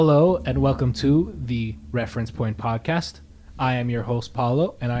Hello and welcome to the Reference Point Podcast. I am your host,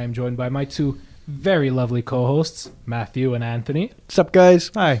 Paulo, and I am joined by my two very lovely co-hosts, Matthew and Anthony. What's up, guys?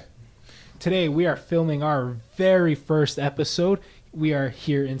 Hi. Today we are filming our very first episode. We are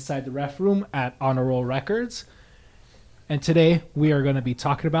here inside the ref room at Honor Roll Records. And today we are going to be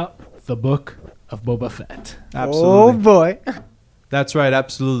talking about the Book of Boba Fett. Absolutely. Oh, boy. That's right,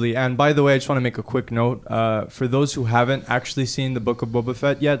 absolutely. And by the way, I just want to make a quick note. For those who haven't actually seen the Book of Boba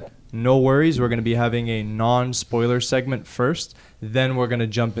Fett yet, no worries. We're going to be having a non-spoiler segment first. Then we're going to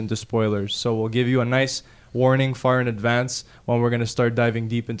jump into spoilers. So we'll give you a nice warning far in advance when we're going to start diving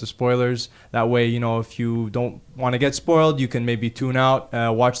deep into spoilers. That way, if you don't want to get spoiled, you can maybe tune out,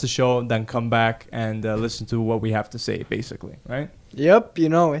 watch the show, then come back and listen to what we have to say, basically, right? Yep, you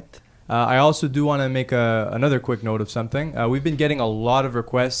know it. I also do want to make another quick note of something. We've been getting a lot of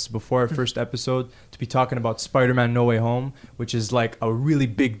requests before our first episode to be talking about Spider-Man No Way Home, which is like a really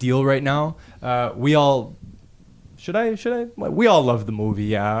big deal right now. We all... Should I? We all love the movie,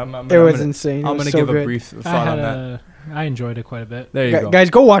 yeah. It was insane. I'm going to so give good. a brief thought on that. I enjoyed it quite a bit. There you go. Guys,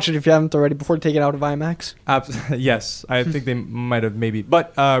 go watch it if you haven't already before you take it out of IMAX. Yes, I think they might have maybe.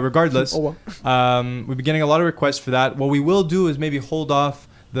 But regardless, Oh, well. we've been getting a lot of requests for that. What we will do is maybe hold off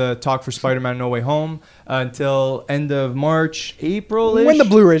the talk for Spider-Man No Way Home until end of March, April-ish. When the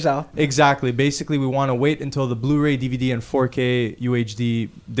Blu-ray's out. Exactly. Basically, we want to wait until the Blu-ray, DVD, and 4K UHD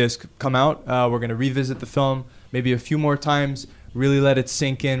disc come out. We're going to revisit the film maybe a few more times, really let it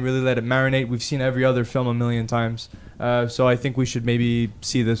sink in, really let it marinate. We've seen every other film a million times. So I think we should maybe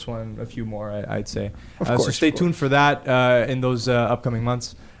see this one a few more, I'd say. Of course, so stay tuned for that in those upcoming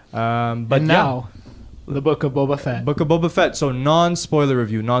months. But now... The Book of Boba Fett. Book of Boba Fett. So non-spoiler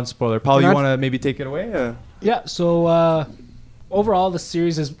review, non-spoiler. Paul, you want to maybe take it away? Yeah, so overall the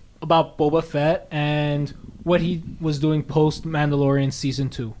series is about Boba Fett and what he was doing post-Mandalorian Season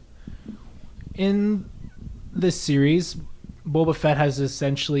 2. In this series, Boba Fett has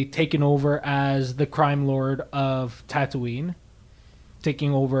essentially taken over as the crime lord of Tatooine,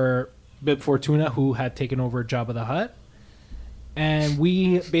 taking over Bib Fortuna, who had taken over Jabba the Hutt. And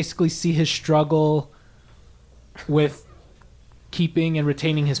we basically see his struggle with keeping and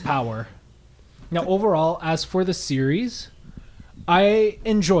retaining his power. Now, overall, as for the series, I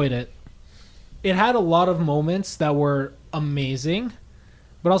enjoyed it. It had a lot of moments that were amazing,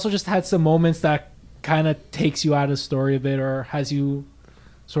 but also just had some moments that kind of takes you out of the story a bit or has you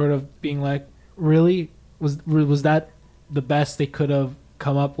sort of being like, really? Was that the best they could have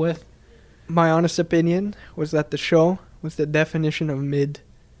come up with? My honest opinion was that the show was the definition of mid.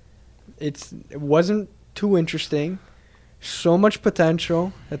 It wasn't too interesting. So much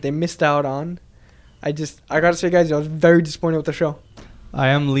potential that they missed out on. I gotta say, guys, I was very disappointed with the show. I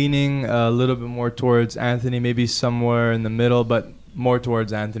am leaning a little bit more towards Anthony, maybe somewhere in the middle, but more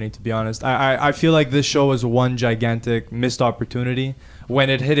towards Anthony, to be honest. I feel like this show was one gigantic missed opportunity. When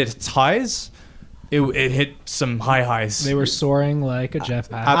it hit its highs, it hit some high highs. They were soaring like a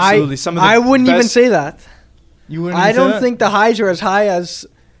jetpack. Absolutely. I wouldn't even say that. You wouldn't I even say don't that? think the highs are as high as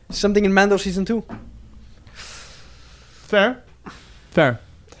something in Mando Season 2. Fair.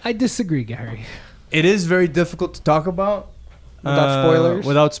 I disagree, Gary. It is very difficult to talk about. Without spoilers?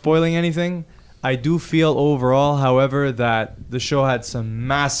 Without spoiling anything. I do feel overall, however, that the show had some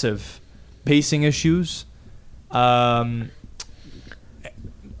massive pacing issues. Editing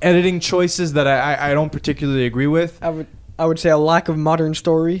choices that I don't particularly agree with. I would say a lack of modern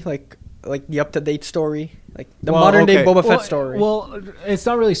story, like the up-to-date story, like the modern-day Boba Fett story. Well, it's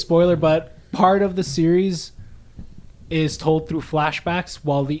not really spoiler, but part of the series is told through flashbacks,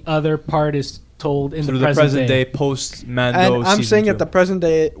 while the other part is told in through the present day. post Mando. And I'm season saying 2. that the present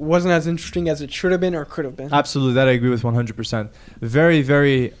day wasn't as interesting as it should have been or could have been. Absolutely, that I agree with 100%. Very,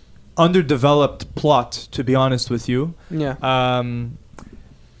 very underdeveloped plot, to be honest with you. Yeah.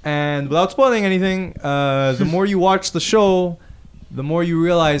 And without spoiling anything, the more you watch the show, the more you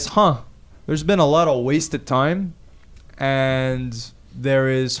realize, there's been a lot of wasted time, and there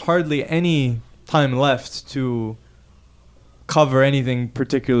is hardly any time left to cover anything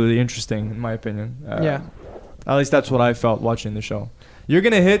particularly interesting, in my opinion. Yeah. At least that's what I felt watching the show. You're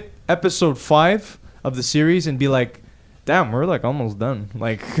going to hit episode 5 of the series and be like, damn, we're like almost done.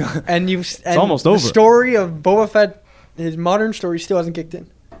 Like, it's almost over. The story of Boba Fett, his modern story, still hasn't kicked in.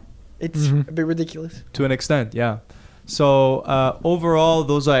 It's a bit ridiculous. To an extent, yeah. So overall,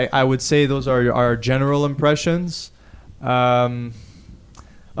 those I would say those are our general impressions.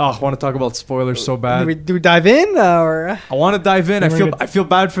 I want to talk about spoilers so bad. Do we dive in or? I want to dive in. I feel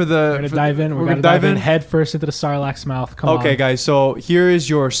bad for the. We're gonna dive in. We're gonna dive in head first into the Sarlacc's mouth. Come on. Okay, guys. So here is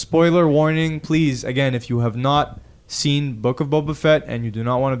your spoiler warning. Please, again, if you have not seen Book of Boba Fett and you do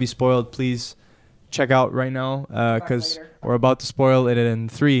not want to be spoiled, please check out right now because we're about to spoil it in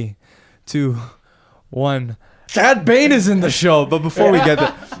 3, 2, 1. Cad Bane is in the show, but before we get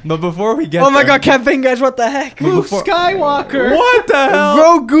there, Oh my God, Cad Bane, guys! What the heck? Luke Skywalker. What the hell?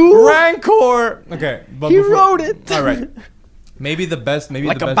 Grogu. Rancor. Okay, but He wrote it. All right. Maybe the best. Maybe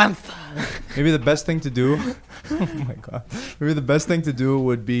Like the a best. bantha. Maybe the best thing to do. Oh my God. Maybe the best thing to do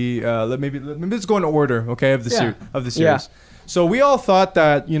would be maybe let's go in order, okay, of the series. Yeah. So we all thought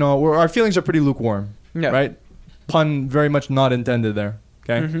that our feelings are pretty lukewarm, Yeah. right? Pun very much not intended there.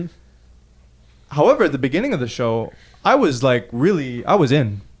 Okay. Mm-hmm. However, at the beginning of the show, I was in. I was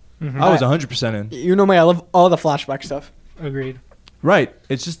 100% in. You know me, I love all the flashback stuff. Agreed. Right.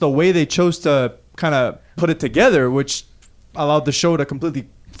 It's just the way they chose to kind of put it together, which allowed the show to completely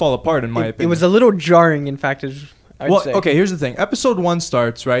fall apart, in my opinion. It was a little jarring, in fact. I'd say. Okay, here's the thing. Episode 1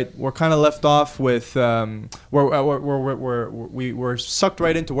 starts, right? We're kind of left off with we're sucked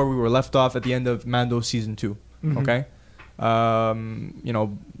right into where we were left off at the end of Mando season 2. Mhm. Okay,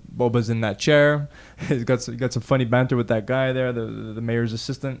 Boba's in that chair. He's got some funny banter with that guy there, the mayor's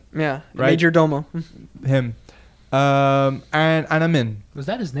assistant. Yeah, Right. Major Domo. Him, and I'm in. Was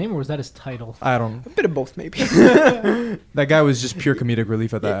that his name or was that his title? I don't. A bit of both, maybe. That guy was just pure comedic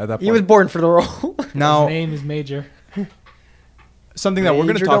relief at that point. He was born for the role. Now, His name is Major. something that we're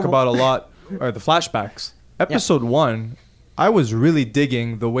going to Major talk Domo. about a lot are the flashbacks. Episode 1, I was really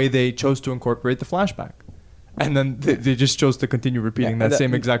digging the way they chose to incorporate the flashback. And then they just chose to continue repeating that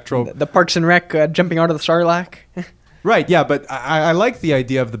same exact trope. The Parks and Rec jumping out of the Sarlacc. Right, yeah, but I like the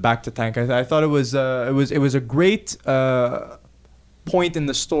idea of the back to tank. I thought it was a great point in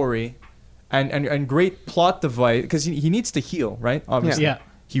the story and great plot device because he needs to heal, right? Obviously. Yeah.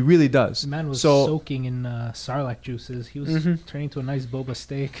 He really does. The man was so, soaking in Sarlacc juices. He was turning to a nice boba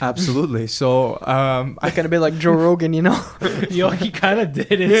steak. Absolutely. So Like a bit like Joe Rogan, you know? Yo, he kind of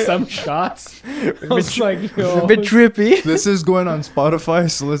did in some shots. I was like, yo. A bit trippy. this is going on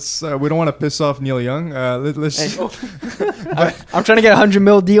Spotify, so let's. We don't want to piss off Neil Young. Let's. Hey. I'm trying to get a $100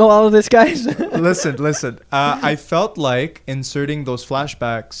 million deal out of this, guys. Listen. I felt like inserting those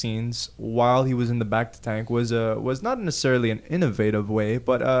flashback scenes while he was in the back to tank was not necessarily an innovative way,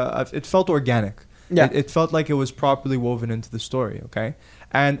 but it felt organic. Yeah. It felt like it was properly woven into the story. Okay,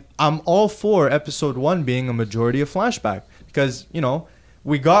 and I'm all for episode 1 being a majority of flashback because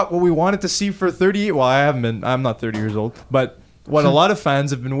we got what we wanted to see for 30. Well, I'm not 30 years old, but what a lot of fans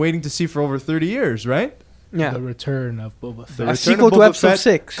have been waiting to see for over 30 years, right? Yeah. The return of Boba Fett. The A return sequel of to Boba episode Fett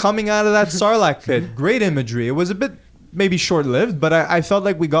 6. coming out of that Sarlacc pit. Great imagery. It was a bit maybe short-lived, but I felt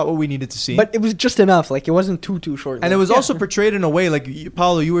like we got what we needed to see. But it was just enough. Like, it wasn't too short. And it was also portrayed in a way like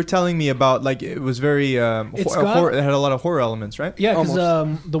Paolo, you were telling me about, like it was very it had a lot of horror elements, right? Yeah,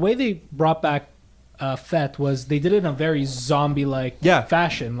 because the way they brought back Fett was they did it in a very zombie-like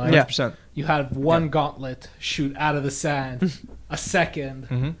fashion. Like 100%. you had one gauntlet shoot out of the sand, a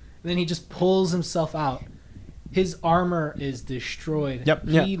second, then he just pulls himself out. His armor is destroyed. Yep.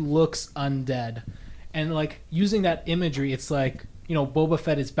 He looks undead. And like using that imagery, it's like, Boba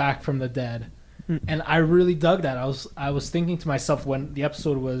Fett is back from the dead. And I really dug that. I was thinking to myself when the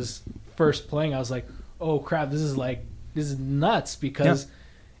episode was first playing, I was like, oh crap, this is nuts because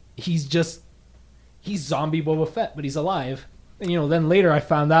he's zombie Boba Fett, but he's alive. And, then later I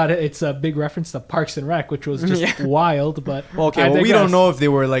found out it's a big reference to Parks and Rec, which was just wild. But we don't know if they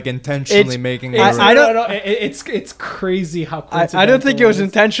were like intentionally making. I don't know. It's crazy how. I don't think it was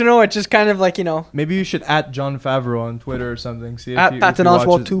intentional. It's just kind of like Maybe you should @, John Favreau on Twitter or something. See at Patton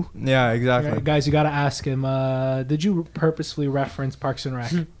Oswalt too. Yeah, exactly. Right, guys, you got to ask him. Did you purposefully reference Parks and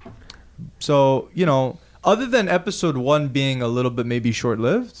Rec? So other than episode 1 being a little bit maybe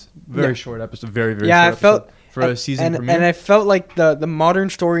short-lived, very short episode, very very. Yeah, short I felt. episode. For a season premiere. And I felt like the modern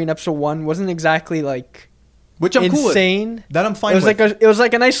story in episode 1 wasn't exactly like which I'm insane. Cool with. That I'm fine with. It was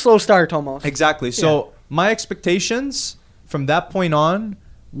like a nice slow start almost. Exactly. So my expectations from that point on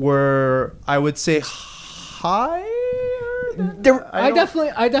were, I would say, high. I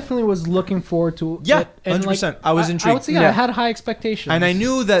definitely was looking forward to it. And 100%. I was intrigued. I would say I had high expectations. And I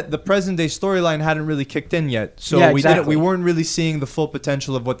knew that the present day storyline hadn't really kicked in yet. So we weren't really seeing the full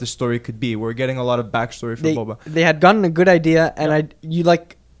potential of what the story could be. We're getting a lot of backstory for Boba. They had gotten a good idea, and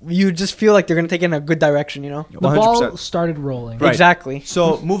you just feel like they're going to take it in a good direction, The 100%. Ball started rolling. Right. Exactly.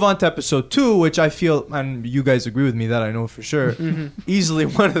 So move on to episode 2, which I feel, and you guys agree with me that I know for sure, easily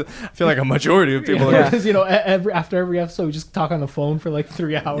I feel like a majority of people agree. Because, after every episode, we just talk on the phone for like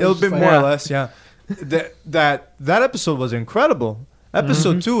 3 hours. A bit more or less, yeah. That episode was incredible.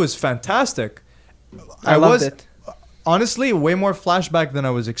 Episode 2 was fantastic. I loved it. honestly, way more flashback than I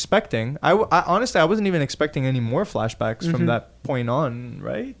was expecting. I honestly, I wasn't even expecting any more flashbacks from that point on,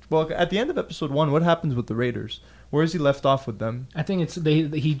 right? Well, at the end of episode 1, what happens with the Raiders? Where is he left off with them? I think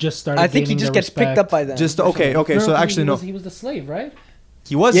he just started. I think he just gets picked up by them. Okay. So actually, no. He was the slave, right?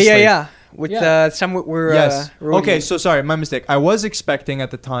 He was a slave. Yeah. With some were yes. Okay, Rhodians. so sorry, my mistake. I was expecting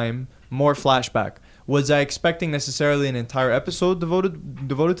at the time more flashback. Was I expecting necessarily an entire episode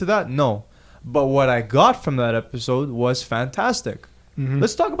devoted to that? No. But what I got from that episode was fantastic.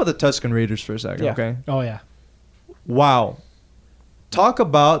 Let's talk about the Tusken Raiders for a second, okay? Oh yeah. Wow. Talk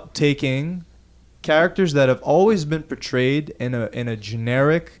about taking characters that have always been portrayed in a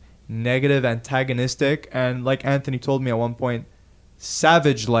generic, negative, antagonistic, and like Anthony told me at one point,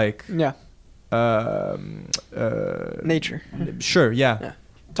 savage-like. Yeah. Nature. Sure, yeah.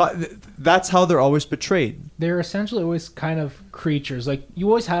 That's how they're always portrayed. They're essentially always kind of creatures. Like you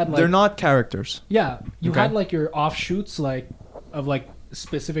always had like they're not characters. Yeah, you had like your offshoots of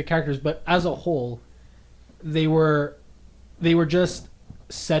specific characters, but as a whole, they were just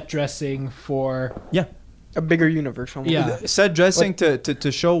set dressing for a bigger universe. Almost. Yeah, set dressing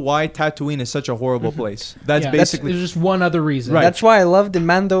to show why Tatooine is such a horrible place. That's basically there's just one other reason. Right. That's why I loved in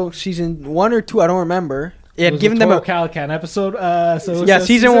Mando season 1 or 2. I don't remember. It had given them a Calican episode.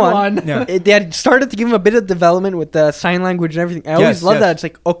 Season 1. Yeah. They had started to give him a bit of development with the sign language and everything. I always love that. It's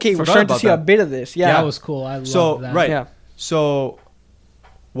like, okay, we're starting to see a bit of this. Yeah, that was cool. I love that. Right. Yeah. So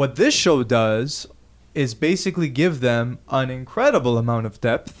what this show does is basically give them an incredible amount of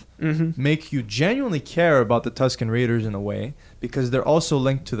depth, make you genuinely care about the Tusken Raiders in a way, because they're also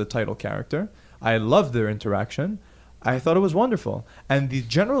linked to the title character. I love their interaction. I thought it was wonderful. And the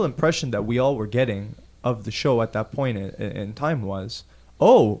general impression that we all were getting of the show at that point in time was,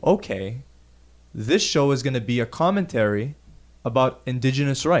 oh, okay, this show is going to be a commentary about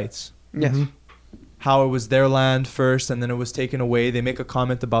indigenous rights. Yes. How it was their land first and then it was taken away. They make a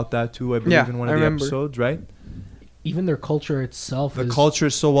comment about that too, I believe, in one of the episodes, right? Even their culture itself. The culture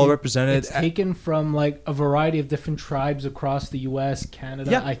is so well represented. It's taken from like a variety of different tribes across the U.S.,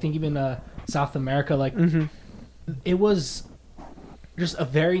 Canada, I think even South America. Like it was just a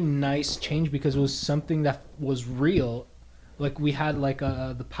very nice change because it was something that was real. Like we had like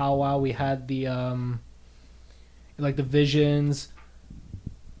the powwow, we had the like the visions,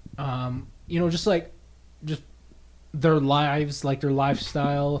 just their lives, like their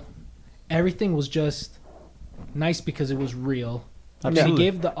lifestyle, everything was just nice because it was real. Absolutely. And it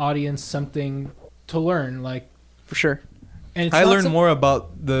gave the audience something to learn, like for sure. And I learned more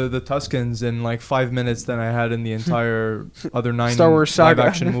about the Tuskens in like 5 minutes than I had in the entire other 9 Star Wars saga.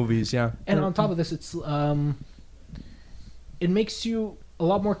 live-action movies. Yeah, and on top of this, it's it makes you a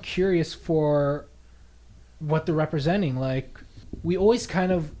lot more curious for what they're representing. Like we always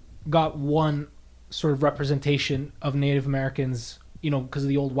kind of got one sort of representation of Native Americans, because of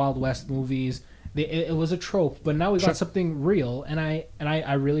the old Wild West movies. It was a trope, but now we got something real, and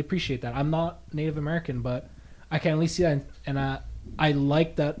I really appreciate that. I'm not Native American, but I can at least see that, and I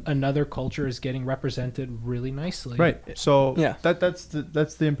like that another culture is getting represented really nicely. Right. So that's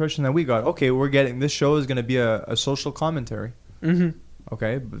the impression that we got. Okay, we're getting this show is going to be a social commentary.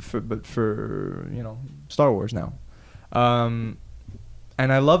 Okay, but for Star Wars now,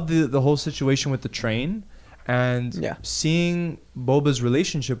 and I love the whole situation with the train. And seeing Boba's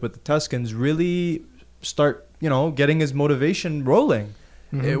relationship with the Tuskens really start, getting his motivation rolling.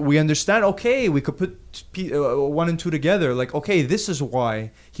 We understand, okay, we could put 1 and 2 together. Like, okay, this is why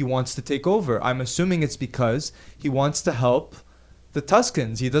he wants to take over. I'm assuming it's because he wants to help the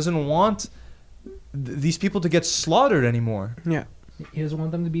Tuskens. He doesn't want these people to get slaughtered anymore. Yeah. He doesn't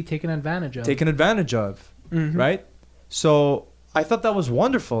want them to be taken advantage of. Right? So I thought that was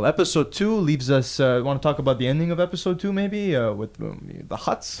wonderful. Episode 2 leaves us. Want to talk about the ending of episode 2, maybe with the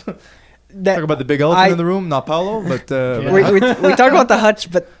Hutts. Talk about the big elephant in the room, not Paolo, but we talk about the Hutts.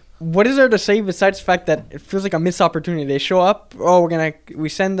 But what is there to say besides the fact that it feels like a missed opportunity? They show up. Oh, we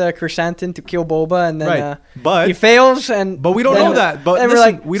send the Chrysanthemum to kill Boba, and then but he fails, but we don't know that. But we're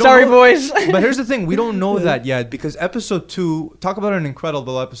like, we don't sorry, know, boys. But here's the thing: we don't know that yet because episode 2. Talk about an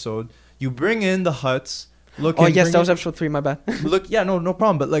incredible episode. You bring in the Hutts. That was episode 3. My bad. No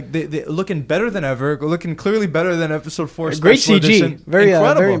problem. But like they looking better than ever, looking clearly better than episode 4. Great CG, edition. very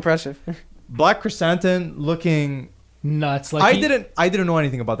impressive. Black Chrysanthemum looking nuts. Like I didn't know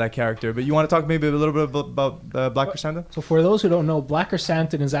anything about that character, but you want to talk maybe a little bit about Black Chrysanthemum? So for those who don't know, Black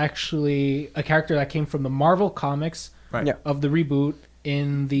Chrysanthemum is actually a character that came from the Marvel comics of the reboot.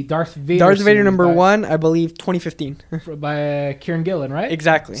 in the Darth Vader. Darth Vader series number by, 1, I believe 2015. by Kieran Gillen, right?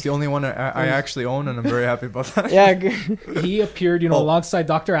 Exactly. It's the only one I actually own, and I'm very happy about that. Yeah. He appeared, Oh. alongside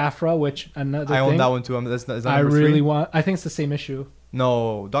Dr. Afra, which another I thing own that one too. Is that I number really three? want. I think it's the same issue.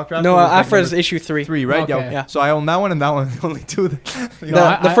 No, Dr. Afra. No, was like Afra's number issue 3. 3, right? Okay. Yeah. So I own that one and that one. The only two. You know,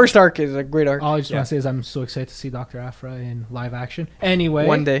 The I- first arc is a great arc. All I just Yeah. want to say is I'm so excited to see Dr. Afra in live action. Anyway,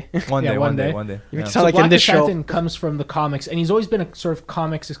 One day. One Yeah, day, one one day, day. one day. You Yeah. can so sound like in Black this show. Chrysanthemum comes from the comics, and he's always been a sort of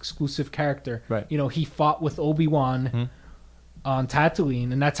comics exclusive character. Right. He fought with Obi-Wan Mhm. on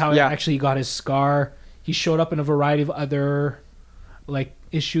Tatooine, and that's how Yeah. he actually got his scar. He showed up in a variety of other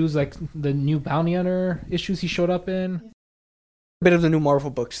issues, like the new Bounty Hunter issues he showed up in. Bit of the new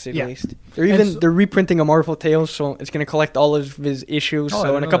Marvel books, to say Yeah. the least. They're so- they're reprinting a Marvel Tales, so it's gonna collect all of his issues. Oh, I so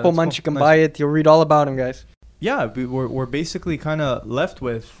didn't in a know couple that. months That's you can cool. buy it. You'll read all about him, guys. Yeah, we're basically kind of left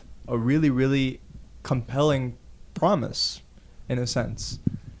with a really, really compelling promise, in a sense.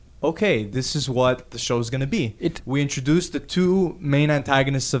 Okay, this is what the show's gonna be. We introduced the two main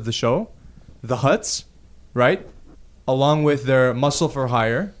antagonists of the show, the Hutts, right, along with their muscle for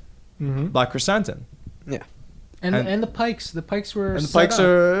hire, Mm-hmm. Black Chrysanthemum, And And- the Pikes. The Pikes were. and the set Pikes up.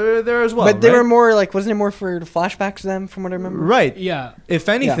 are there as well. but they right? were more like, wasn't it more for the flashbacks to them, from what I remember? Right. Yeah. If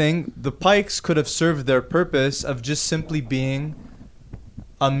anything, the Pikes could have served their purpose of just simply being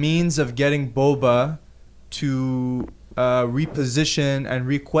a means of getting Boba to reposition and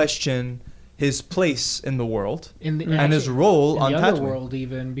re-question his place in the world In the and his actually, role in on the Tatooine. underworld,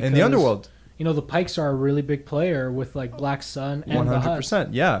 even because, In the underworld, the Pikes are a really big player with Black Sun and the Hutts. 100%.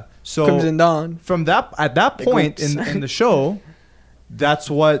 Yeah. So Crimson Dawn. from at that The point goats. in the show, that's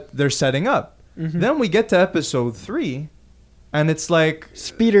what they're setting up. Mhm. Then we get to episode 3, and it's like,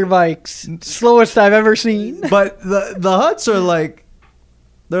 Speeder bikes, slowest I've ever seen. but the Hutts are like,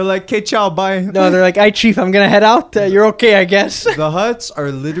 they're like, okay, ciao, bye. No, they're like, "Hey, Chief, I'm gonna head out. You're okay, I guess." The Hutts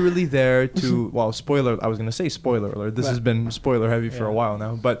are literally there to, well, spoiler, I was going to say spoiler alert. This Right. has been spoiler heavy for a Yeah. while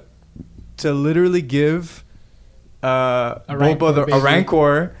now, but to literally give Boba Rancor a baby.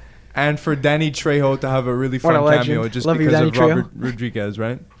 Rancor and for Danny Trejo to have a really What a fun legend. cameo just Love you, because Danny of Trejo. Robert Rodriguez,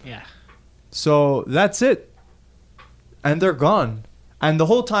 right? Yeah. So that's it. And they're gone. And the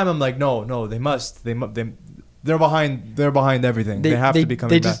whole time I'm like, no, they're behind everything. They have to be coming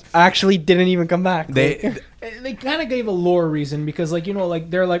They back. just actually didn't even come back. They They kind of gave a lore reason because,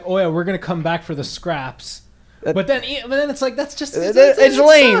 they're like, oh yeah, we're gonna come back for the scraps. That- But then it's like that's just It's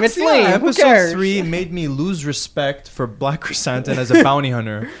lame. sucks, It's yeah. lame. Who Episode cares? 3 made me lose respect for Black Chrysanthemum as a bounty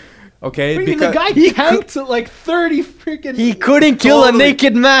hunter. Okay, What do you mean, the guy he tanked 30 freaking. He couldn't kill a Totally.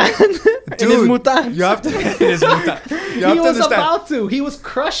 naked man in his Dude, mutant. you have to. It is mutant. You he have to was understand. about to. He was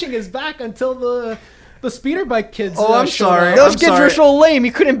crushing his back until the speeder bike kids. Oh, I'm showed sorry. up. Those I'm kids sorry. were so lame.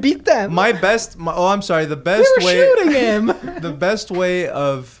 He couldn't beat them. I'm sorry. The They best were way. shooting him. The best way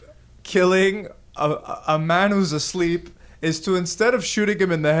of killing a man who's asleep is to, instead of shooting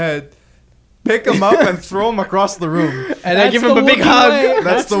him in the head, pick him up and throw him across the room. And I That's give him the a big Wookiee hug. way.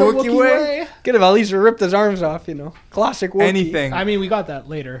 That's the Wookiee way. Could have at least ripped his arms off, Classic Wookiee. Anything. I mean, we got that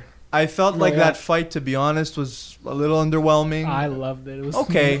later. I felt No, like yeah. that fight, to be honest, was a little underwhelming. I loved it. It was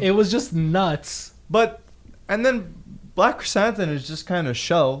Okay. It was just nuts. And then Black Chrysanthemum is just kind of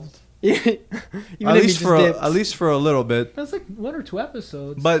shelved. Even At if least he for just dips. at least for a little bit. That's like 1 or 2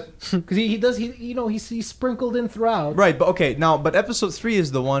 episodes. But because he's sprinkled in throughout. right, but okay, but episode 3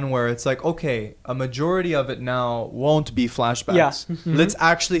 is the one where it's like, okay, a majority of it now won't be flashbacks. Yeah. Mm-hmm. Let's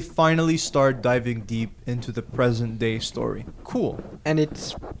actually finally start diving deep into the present day story. Cool. And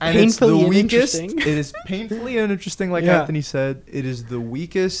it's And it's the painfully weakest. uninteresting. It is painfully uninteresting, like Yeah. Anthony said. It is the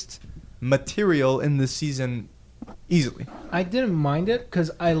weakest material in the season, easily. I didn't mind it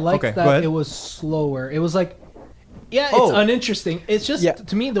because I liked Okay, go that ahead. it was slower. It was like, it's Oh. uninteresting. It's just Yeah.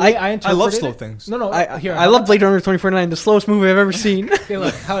 to me the way I I interpreted love slow it- things. No, I here. love Blade Runner 2049, the slowest movie I've ever seen. Okay,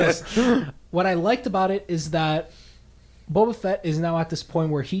 look, how it is. What I liked about it is that Boba Fett is now at this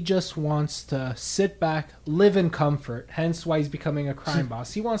point where he just wants to sit back, live in comfort. Hence why he's becoming a crime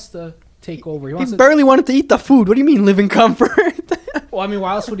boss. He wants to take over. He He wants to. barely wanted to eat the food. What do you mean live in comfort? Well, I mean,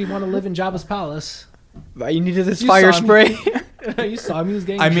 why else would he want to live in Jabba's palace? He needed this You fire saw him. spray. You saw him. He was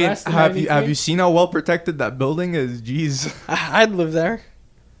getting I mean, dressed. and have you everything. seen how well protected that building is? Jeez. I'd live there.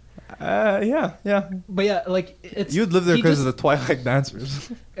 Yeah. But yeah, like it's. You'd live there he because of just- the Twilight Dancers.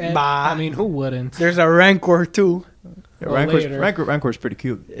 and, Bah. I mean, who wouldn't? There's a Rancor too. Yeah, Well, later. Rancor's pretty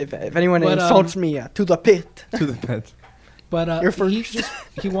cute. If anyone But, insults me, to the pit. To the pet. But You're he first. just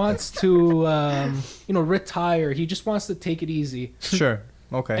he wants to retire. He just wants to take it easy. Sure.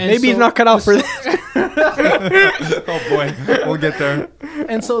 Okay. And Maybe he's so not cut out the for sto- this. Oh boy, we'll get there.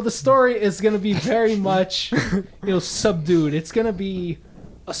 And so the story is going to be very much, subdued. It's going to be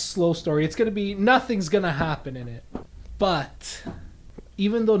a slow story. It's going to be, nothing's going to happen in it. But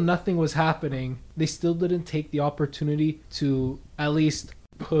even though nothing was happening, they still didn't take the opportunity to at least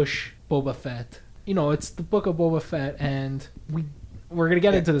push Boba Fett. It's the Book of Boba Fett, and we're going to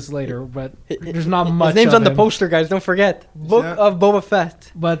get into this later, but there's not much. His name's of on the him. poster, guys. Don't forget. Book of Boba Fett.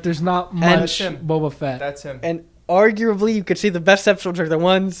 But there's not much him. Boba Fett. That's him. And arguably, you could see the best episodes are the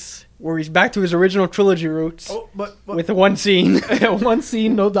ones where he's back to his original trilogy roots but with one scene. One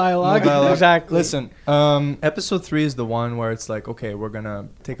scene, no dialogue. Exactly. Listen, episode 3 is the one where it's like, okay, we're gonna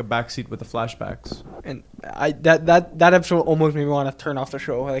take a backseat with the flashbacks. And that episode almost made me want to turn off the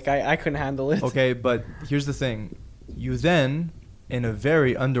show. Like I couldn't handle it. Okay, but here's the thing. You then, in a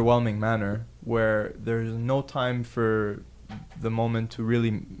very underwhelming manner, where there's no time for the moment to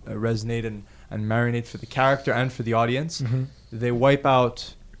really resonate and marinate for the character and for the audience, they wipe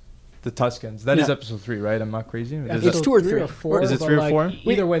out the Tuscans. That is episode 3, right? I'm not crazy. It's 2 or 3 or 4. Is it 3 or 4?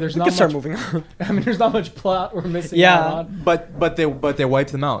 Either way, there's We not can start much. moving on. I mean, there's not much plot we're missing. Yeah. out on. But they wipe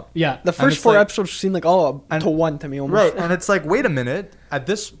them out. Yeah. The first it's 4 like- episodes seem like all and- to one to me almost. Right, and it's like, wait a minute. At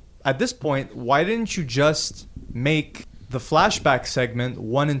this point, why didn't you just make the flashback segment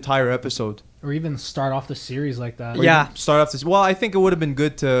one entire episode? Or even start off the series like that. Or Yeah. even start off this. Well, I think it would have been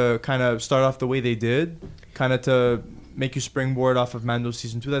good to kind of start off the way they did, kind of to make you springboard off of Mando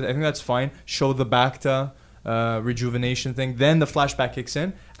season 2. I think that's fine. Show the Bacta rejuvenation thing. Then the flashback kicks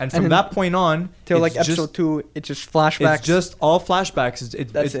in, and from then that point on, Till it's like just- episode 2, it's just flashbacks. It's just all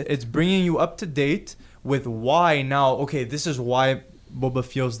flashbacks. That's it. It's bringing you up to date with why now. Okay, this is why Boba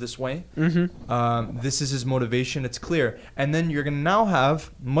feels this way. This is his motivation. It's clear, and then you're gonna now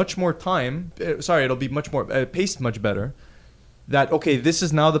have much more time. It'll be much more paced, much better. That okay, this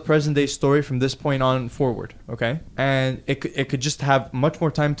is now the present day story from this point on forward. Okay, and it could just have much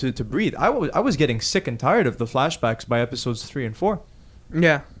more time to breathe. I was getting sick and tired of the flashbacks by episodes 3 and 4.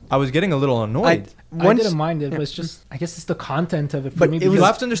 Yeah. I was getting a little annoyed. I didn't mind it, but it's just, I guess it's the content of it for But me. it You because-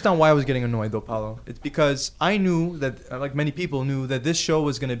 have to understand why I was getting annoyed, though, Paolo. It's because I knew that, like many people knew, that this show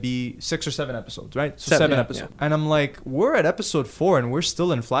was going to be 6 or 7 episodes, right? So 7 yeah, episodes. And I'm like, we're at episode 4 and we're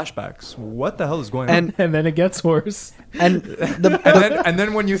still in flashbacks. What the hell is going on? and then it gets worse. And And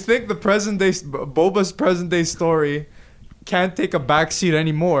then when you think the present day, Boba's present day story can't take a backseat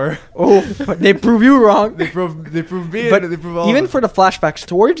anymore, but they prove you wrong. they prove me But and they prove all even of for the flashbacks,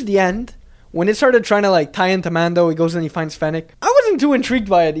 towards the end, when it started trying to like tie into Mando, he goes and he finds Fennec. I wasn't too intrigued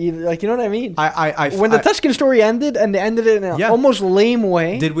by it either. Like, you know what I mean? When the Tuscan story ended and they ended it in an almost lame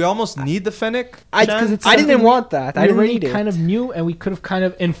way. Did we almost need the Fennec? I Shan? didn't something want that. I We didn't already need it. kind of knew, and we could have kind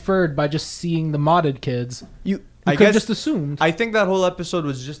of inferred by just seeing the modded kids. You We I could have guess- just assumed. I think that whole episode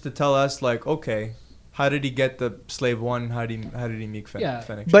was just to tell us, like, okay, how did he get the slave one? How did he meet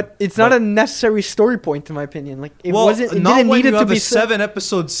Fennec? But it's not a necessary story point, in my opinion. Like it wasn't. It not didn't when need it you to have be a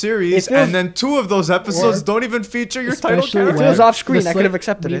 7-episode series, It feels- and then 2 of those episodes Or- don't even feature your title Especially character. If it was when off screen, the I could have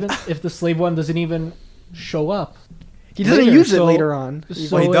accepted it. even if the slave one doesn't even show up. He doesn't later, use it so- later on.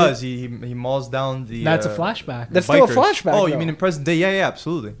 so Well, he it- does. He mauls down the. That's a flashback. That's still a bikers. flashback, Oh, you though. mean in present day? Yeah,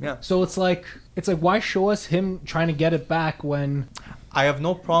 absolutely. Yeah. So it's like why show us him trying to get it back when I have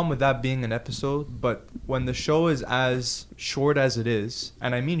no problem with that being an episode, but when the show is as short as it is,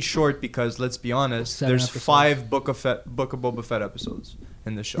 and I mean short because let's be honest, 7 there's episodes. 5 Book of Boba Fett episodes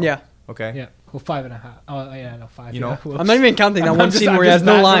in the show. Yeah. Okay. yeah, well 5.5. Oh yeah, no 5. You yeah. know, Whoops. I'm not even counting that I'm one just- scene I'm where he has just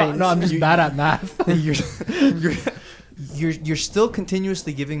no bad- lines. No, I'm just bad at math. you're still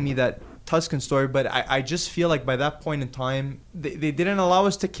continuously giving me that Tuscan story, but I just feel like by that point in time, they didn't allow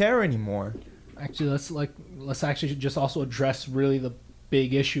us to care anymore. Actually, let's actually just also address really the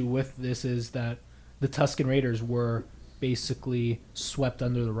big issue with this is that the Tuscan Raiders were basically swept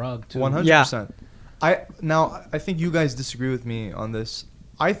under the rug too. 100%. I think you guys disagree with me on this.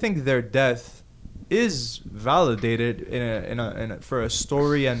 I think their death is validated in a for a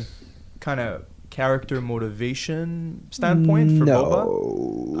story and kind of character motivation standpoint for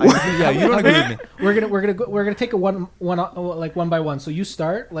Boba. Yeah, you don't agree with me. We're gonna take it one by one. So you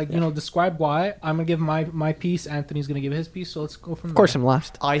start describe why. I'm gonna give my piece. Anthony's gonna give his piece. So let's go from Of course, there. I'm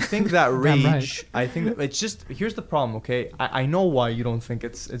last. I think that rage. right. I think that it's just here's the problem. Okay, I know why you don't think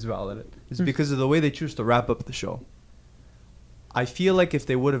it's valid. It's because of the way they choose to wrap up the show. I feel like if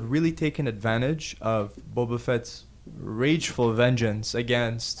they would have really taken advantage of Boba Fett's rageful vengeance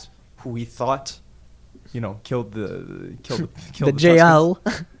against who he thought, killed the JL.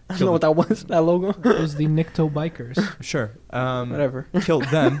 I don't Killed know what that was. That logo. It was the Nikto Bikers. Tuskens. Sure. Whatever. Killed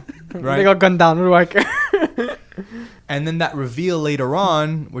them, They right? got gunned down. What do I care? And then that reveal later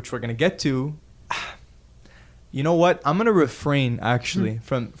on, which we're gonna get to, You know what? I'm gonna refrain actually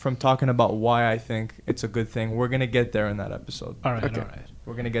from talking about why I think it's a good thing. We're gonna get there in that episode. All right, Okay. all right.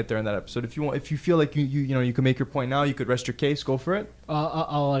 We're gonna get there in that episode. If you feel like you can make your point now, you could rest your case. Go for it.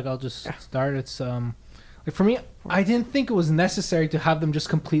 I'll just start. It's like for me, I didn't think it was necessary to have them just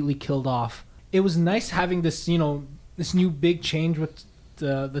completely killed off. It was nice having this, this new big change with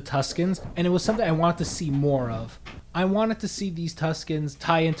the Tuskens, and it was something I wanted to see more of. I wanted to see these Tuskens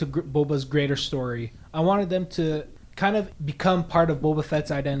tie into Boba's greater story. I wanted them to kind of become part of Boba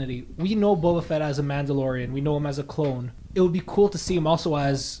Fett's identity. We know Boba Fett as a Mandalorian. We know him as a clone. It would be cool to see him also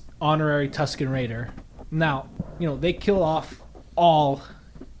as honorary Tusken Raider. Now, they kill off all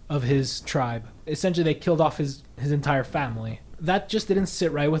of his tribe. Essentially, they killed off his entire family. That just didn't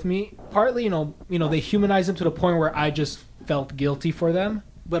sit right with me. Partly, they humanized him to the point where I just felt guilty for them.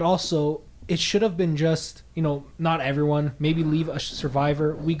 But also, it should have been just, not everyone. Maybe leave a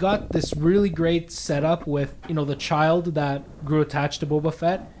survivor. We got this really great setup with, the child that grew attached to Boba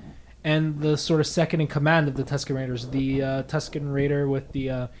Fett and the sort of second in command of the Tusken Raiders. The Tusken Raider with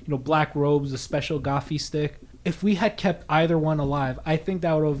the, black robes, the special Gaffi stick. If we had kept either one alive, I think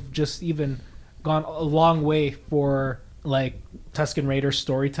that would have just even gone a long way for, like, Tusken Raider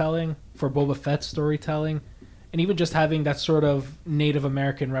storytelling, for Boba Fett storytelling. And even just having that sort of Native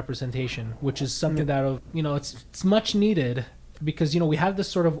American representation, which is something that, it's much needed because, we have this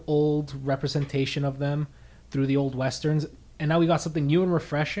sort of old representation of them through the old Westerns. And now we got something new and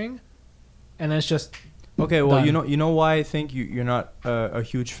refreshing. And then it's just Okay, well, done. you know why I think you're not a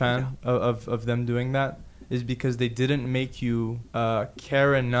huge fan of them doing that is because they didn't make you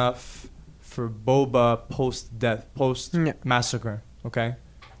care enough for Boba post-death, post-massacre, okay?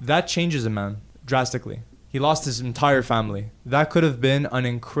 That changes a man drastically. He lost his entire family. That could have been an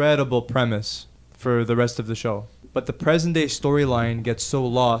incredible premise for the rest of the show. But the present-day storyline gets so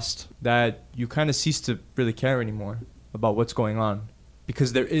lost that you kind of cease to really care anymore about what's going on.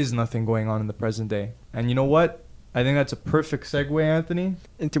 Because there is nothing going on in the present day. And you know what? I think that's a perfect segue, Anthony.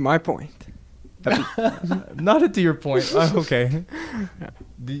 Into my point. Not into your point. Okay.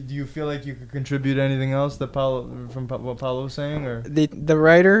 Do you feel like you could contribute anything else that what Paulo was saying? Or The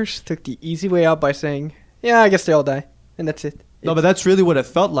writers took the easy way out by saying, yeah, I guess they all die. And that's it. No, but that's really what it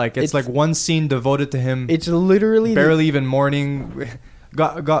felt like. It's like one scene devoted to him. It's literally barely even mourning.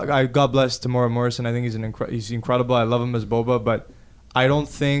 God bless Tamora Morrison. I think he's incredible. I love him as Boba, but I don't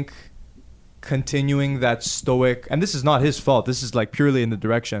think continuing that stoic, and this is not his fault. This is like purely in the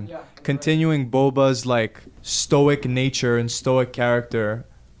direction. Yeah, continuing Boba's like stoic nature and stoic character,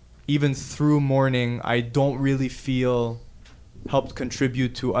 even through mourning, I don't really feel helped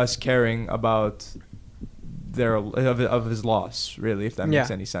contribute to us caring about of his loss, really, if that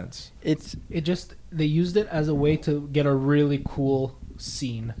makes any sense. They used it as a way to get a really cool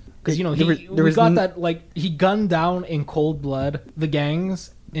scene because he gunned down in cold blood the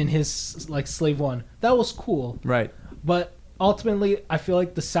gangs in his like slave one. That was cool, right? But ultimately, I feel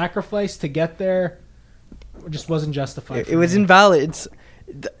like the sacrifice to get there just wasn't justified. It was invalid.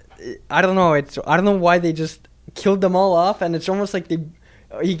 I don't know. I don't know why they just killed them all off, and it's almost like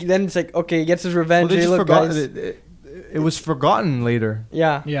then it's like, okay, he gets his revenge. Well, they just forgot guys. It was forgotten later.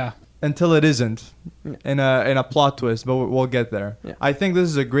 Yeah. Until it isn't, in a plot twist, but we'll get there. Yeah. I think this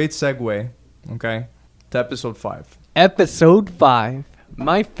is a great segue, okay, to episode 5. Episode 5,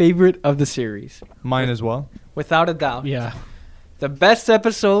 my favorite of the series. Mine as well. Without a doubt. Yeah. The best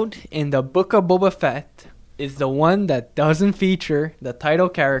episode in the Book of Boba Fett is the one that doesn't feature the title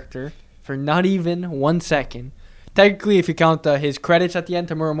character for not even 1 second. Technically, if you count his credits at the end,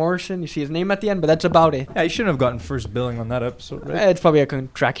 Tamura Morrison, you see his name at the end, but that's about it. Yeah, he shouldn't have gotten first billing on that episode, right? It's probably a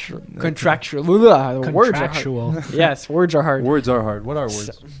contractual. Words are hard. Yes, words are hard. Words are hard. What are words?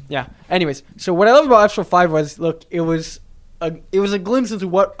 So, yeah. Anyways, so what I loved about episode 5 was, look, it was a glimpse into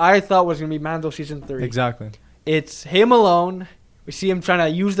what I thought was going to be Mando season 3. Exactly. It's him alone. We see him trying to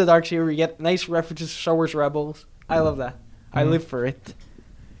use the dark saber. We get nice references to Star Wars Rebels. I love that. I live for it.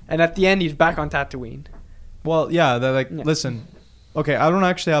 And at the end, he's back on Tatooine. Well, yeah, listen, okay, I don't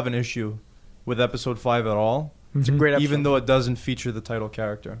actually have an issue with episode 5 at all. It's a great episode. Even though it doesn't feature the title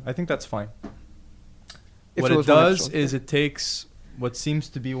character. I think that's fine. If what it does is it takes what seems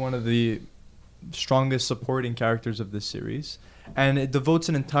to be one of the strongest supporting characters of this series, and it devotes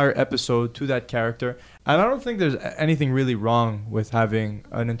an entire episode to that character. And I don't think there's anything really wrong with having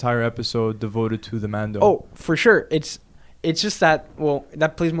an entire episode devoted to the Mando. Oh, for sure. It's just that,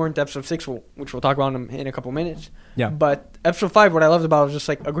 that plays more into episode 6, which we'll talk about in a couple minutes. Yeah. But episode 5, what I loved about it was just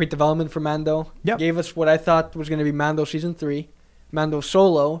like a great development for Mando. Yep. Gave us what I thought was going to be Mando season 3, Mando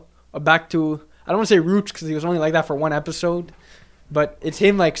Solo, back to, I don't want to say roots because he was only like that for 1 episode, but it's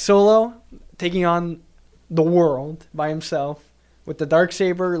him like Solo taking on the world by himself with the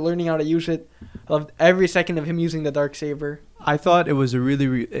Darksaber, learning how to use it. I loved every second of him using the Darksaber. I thought it was a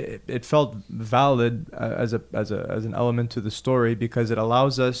really it felt valid as an element to the story because it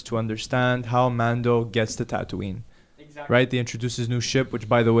allows us to understand how Mando gets to Tatooine. Exactly. Right? They introduce his new ship, which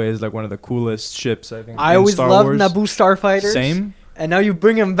by the way is like one of the coolest ships I think. I always loved Naboo starfighters. Same. And now you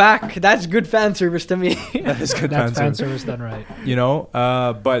bring him back. That's good fan service to me. That is good That's fan service done right. You know,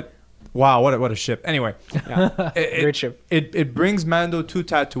 but wow, what a ship. Anyway, yeah, great ship. It brings Mando to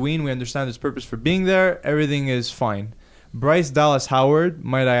Tatooine. We understand his purpose for being there. Everything is fine. Bryce Dallas Howard,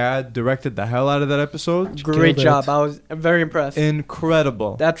 might I add, directed the hell out of that episode. Great job. I was very impressed.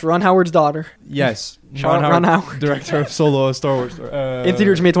 Incredible. That's Ron Howard's daughter. Yes. Ron Howard. Director of Solo, a Star Wars. In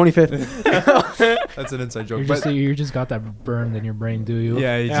theaters May 25th. That's an inside joke. You just got that burned in your brain, do you?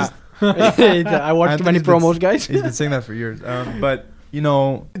 Yeah. I watched too many promos, guys. He's been saying that for years. But, you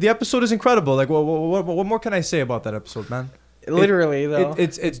know, the episode is incredible. Like, what more can I say about that episode, man? Literally, though.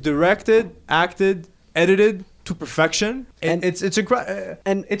 It's directed, acted, edited to perfection. It's incredible.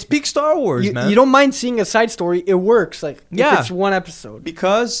 And it's peak Star Wars, man. You don't mind seeing a side story. It works. Like, yeah. If it's one episode.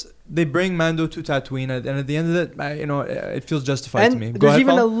 Because they bring Mando to Tatooine, and at the end of it, you know, it feels justified and to me. There's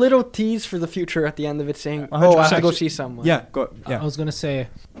even a little tease for the future at the end of it saying, I have to go see someone. Yeah, I was going to say,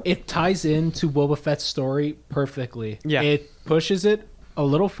 it ties into Boba Fett's story perfectly. Yeah. It pushes it a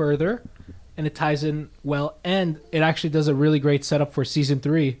little further, and it ties in well, and it actually does a really great setup for Season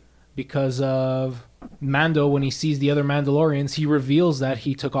 3 because of Mando. When he sees the other Mandalorians, he reveals that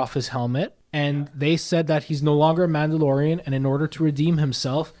he took off his helmet, and they said that he's no longer a Mandalorian, and in order to redeem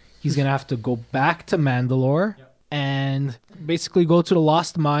himself, he's going to have to go back to Mandalore and basically go to the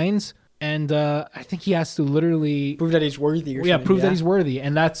Lost Mines. And I think he has to literally prove that he's worthy. Prove that he's worthy.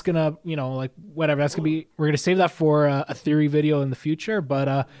 And that's going to, you know, like whatever. That's going to be, we're going to save that for a theory video in the future.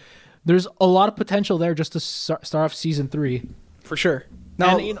 But there's a lot of potential there just to start off Season 3. For sure.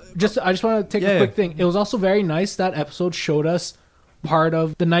 Now, and, you know, I just want to take a quick thing. It was also very nice that episode showed us part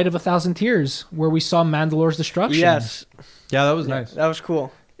of the Night of 1,000 Tears where we saw Mandalore's destruction. Yes. Yeah, that was nice. That was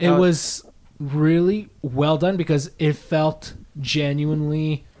cool. It was really well done because it felt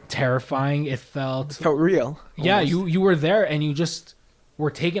genuinely terrifying. It felt real. Yeah, you were there and you just were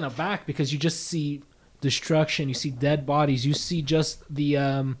taken aback because you just see destruction, you see dead bodies, you see just the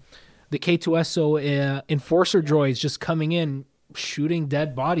K2SO enforcer droids just coming in shooting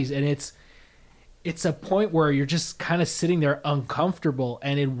dead bodies, and it's a point where you're just kind of sitting there uncomfortable,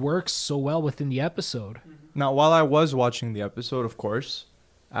 and it works so well within the episode. Now, while I was watching the episode, of course,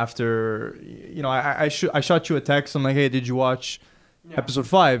 after, you know, I shot you a text. I'm like, hey, did you watch episode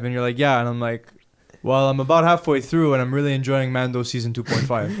 5? And you're like, yeah. And I'm like, well, I'm about halfway through and I'm really enjoying Mando season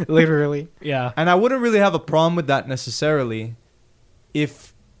 2.5. Literally. Yeah. And I wouldn't really have a problem with that necessarily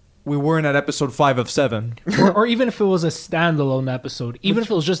if we weren't at episode 5 of 7. or even if it was a standalone episode. Even if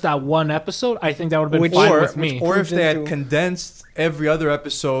it was just that one episode, I think that would have been fine with me. Or if they had condensed every other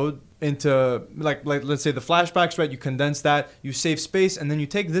episode into, like let's say the flashbacks, right? You condense that, you save space, and then you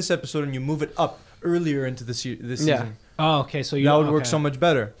take this episode and you move it up earlier into this season. Oh, okay. So that would work so much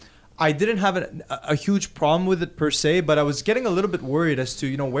better. I didn't have a huge problem with it per se, but I was getting a little bit worried as to,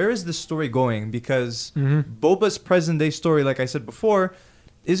 you know, where is this story going? Because Boba's present day story, like I said before,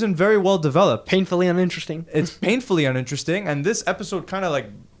 isn't very well developed. Painfully uninteresting. It's painfully uninteresting, and this episode kind of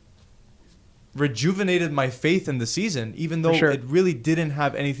like rejuvenated my faith in the season, even though it really didn't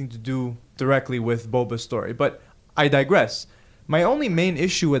have anything to do directly with Boba's story. But I digress. My only main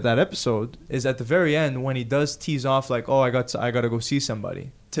issue with that episode is at the very end when he does tease off like, oh, I got to go see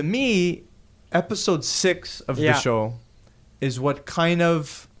somebody. To me, episode 6 of the show is what kind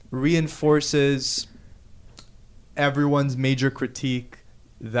of reinforces everyone's major critique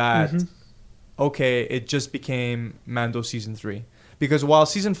that, okay, it just became Mando season 3. Because while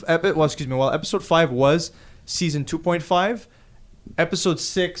episode 5 was season 2.5, episode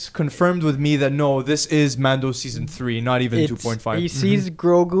 6 confirmed with me that no, this is Mando season 3, not even 2.5. He sees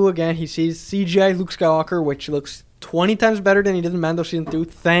Grogu again. He sees CGI Luke Skywalker, which looks 20 times better than he did in Mando season 2.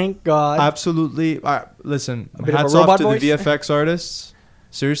 Thank God. Absolutely. Listen, hats off to the VFX artists.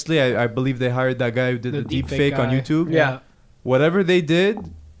 Seriously, I believe they hired that guy who did the deep fake on YouTube. Yeah. Whatever they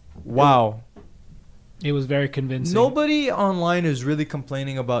did, wow. It was very convincing. Nobody online is really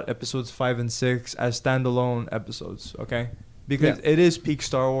complaining about episodes 5 and 6 as standalone episodes, okay? Because it is peak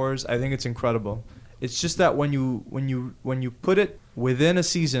Star Wars. I think it's incredible. It's just that when you put it within a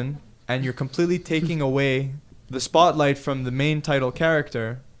season and you're completely taking away the spotlight from the main title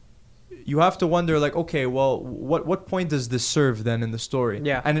character, you have to wonder like, okay, well, what point does this serve then in the story?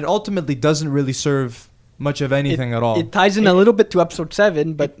 Yeah. And it ultimately doesn't really serve much of anything at all. It ties in a little bit to episode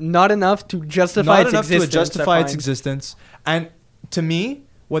 7, but not enough to justify its existence. And to me,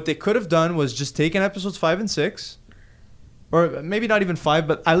 what they could have done was just taken episodes 5 and 6, or maybe not even 5,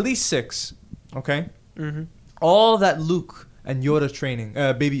 but at least 6. Okay, all that Luke and Yoda training,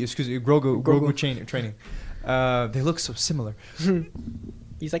 Grogu training. They look so similar.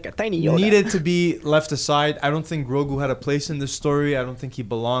 He's like a tiny Yoda. Needed to be left aside. I don't think Grogu had a place in this story. I don't think he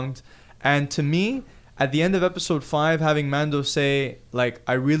belonged. And to me, at the end of episode 5, having Mando say, like,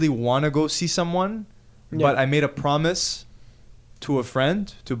 I really want to go see someone, but I made a promise to a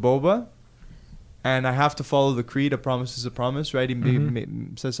friend, to Boba, and I have to follow the creed. A promise is a promise, right? He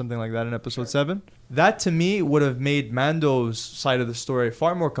says something like that in episode 7. That, to me, would have made Mando's side of the story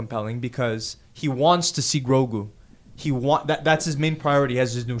far more compelling because he wants to see Grogu. That's his main priority. He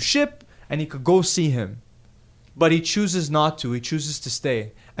has his new ship, and he could go see him. But he chooses not to. He chooses to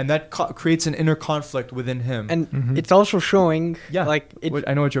stay. And that creates an inner conflict within him. And it's also showing... Yeah, like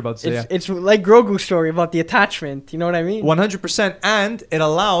I know what you're about to say. It's like Grogu's story about the attachment. You know what I mean? 100%. And it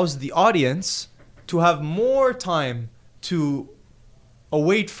allows the audience to have more time to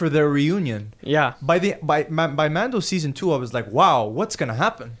await for their reunion. Yeah. By Mando season 2, I was like, wow, what's going to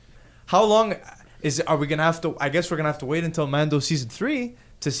happen? How long... Are we gonna have to? I guess we're gonna have to wait until Mando season 3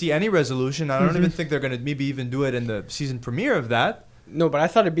 to see any resolution. I don't even think they're gonna maybe even do it in the season premiere of that. No, but I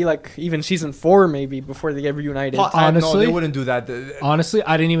thought it'd be like even season 4 maybe before they get reunited. Honestly, no, they wouldn't do that. Honestly,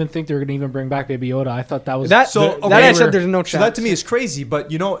 I didn't even think they were gonna even bring back Baby Yoda. I thought that was that. So that I said there's no chance. So that to me is crazy,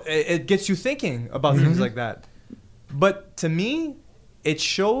 but you know, it gets you thinking about things like that. But to me, it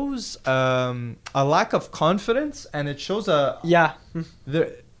shows a lack of confidence, and it shows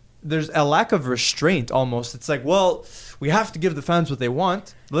there's a lack of restraint almost. It's like, well, we have to give the fans what they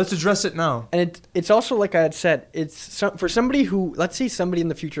want. Let's address it now. And it's also, like I had said, it's for somebody who, let's say somebody in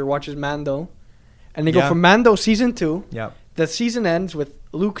the future watches Mando, and they go from Mando season 2. Yeah. The season ends with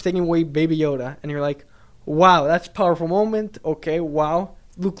Luke taking away Baby Yoda, and you're like, wow, that's a powerful moment. Okay, wow.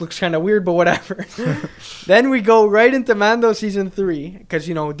 Luke looks kind of weird, but whatever. Then we go right into Mando season 3, because,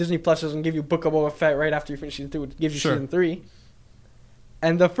 you know, Disney Plus doesn't give you Book of Boba Fett right after you finish season 2. It gives you season 3.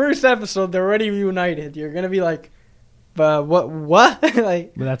 And the first episode, they're already reunited. You're going to be like, but what?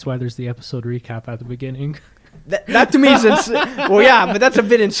 Like, but that's why there's the episode recap at the beginning. That to me is... well, yeah, but that's a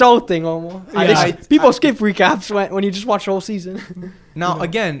bit insulting almost. People skip recaps when you just watch the whole season. Now,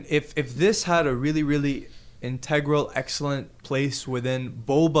 again, if this had a really, really integral, excellent place within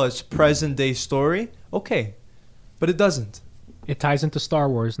Boba's present-day story, okay. But it doesn't. It ties into Star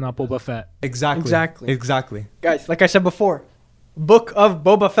Wars, not Boba Fett. Exactly. Guys, like I said before, Book of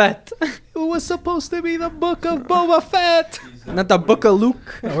Boba Fett. It was supposed to be the Book of Boba Fett. Not the Book of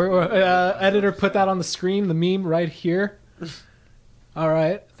Luke. Editor, put that on the screen, the meme right here. All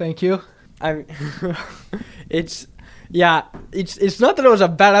right, thank you. It's not that it was a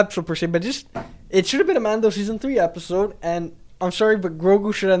bad episode per se, but just it should have been a Mando season 3 episode. And I'm sorry, but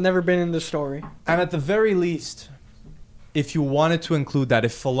Grogu should have never been in the story. And at the very least, if you wanted to include that,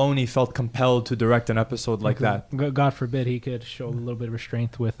 if Filoni felt compelled to direct an episode like that. God forbid he could show a little bit of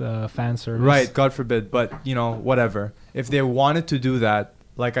restraint with fan service. Right, God forbid. But, you know, whatever. If they wanted to do that,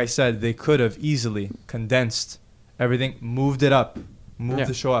 like I said, they could have easily condensed everything, moved it up, moved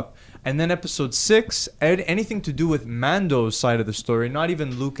the show up. And then episode 6, anything to do with Mando's side of the story, not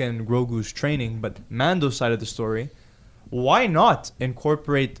even Luke and Grogu's training, but Mando's side of the story, why not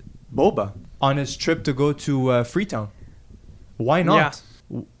incorporate Boba on his trip to go to Freetown? Why not? Yeah.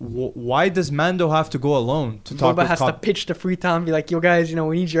 Why does Mando have to go alone to talk Boba has to pitch to Freetown and be like, yo guys, you know,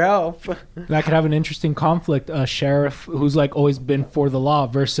 we need your help. That could have an interesting conflict. A sheriff who's like always been for the law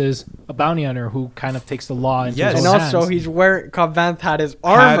versus a bounty hunter who kind of takes the law into his own hands. And also he's wearing, Cobb Vanth had his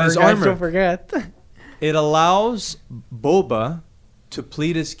armor, don't forget. It allows Boba to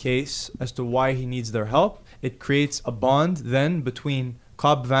plead his case as to why he needs their help. It creates a bond then between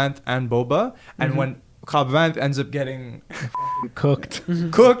Cobb Vanth and Boba. And when Cobb Vanth ends up getting cooked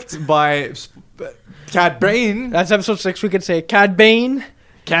by Cad Bane. That's episode 6. We could say Cad Bane.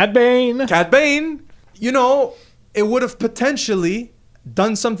 You know, it would have potentially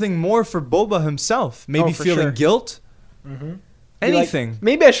done something more for Boba himself. Maybe feeling guilt. Anything. Like,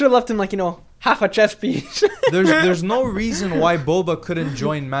 maybe I should have left him like, you know, half a chess piece. There's no reason why Boba couldn't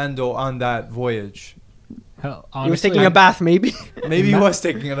join Mando on that voyage. Hell, honestly, he was taking a bath, maybe. Maybe he was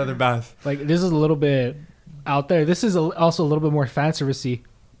taking another bath. Like, this is a little bit out there. This is also a little bit more fan servicey.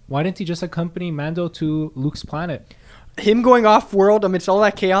 Why didn't he just accompany Mando to Luke's planet? Him going off world amidst all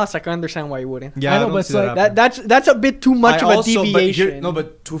that chaos, I can understand why he wouldn't. Yeah, I know, but it's like that's a bit too much of a deviation.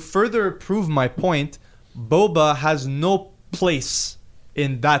 But to further prove my point, Boba has no place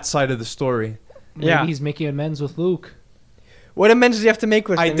in that side of the story. maybe he's making amends with Luke. What amends does he have to make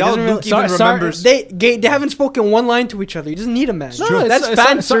with him? I He doubt doesn't Luke really- even remembers. They haven't spoken one line to each other. He doesn't need amends. No, That's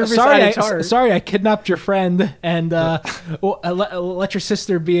fan service at its heart. Sorry, I kidnapped your friend and let your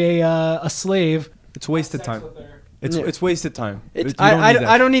sister be a slave. It's wasted time. It's wasted time. It's, You don't need that.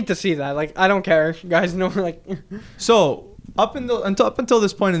 I don't need to see that. Like, I don't care. You guys know, like... So up until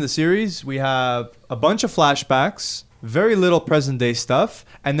this point in the series, we have a bunch of flashbacks, very little present day stuff,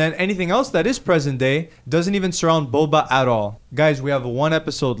 and then anything else that is present day doesn't even surround Boba at all. Guys, we have one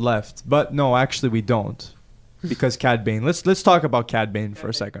episode left, but no, actually we don't, because Cad Bane. Let's talk about Cad Bane for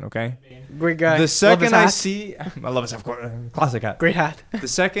a second, okay? Great guy. The second Love I his hat. see, I love his, of course, classic hat. Great hat. The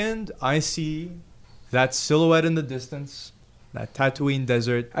second I see that silhouette in the distance, that Tatooine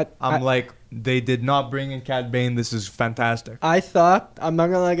desert, I'm like, they did not bring in Cad Bane. This is fantastic. I thought, I'm not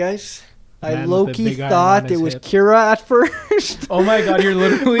gonna lie, guys. I Man with the low-key big iron thought on it his was hip. Kira at first. Oh my God, you're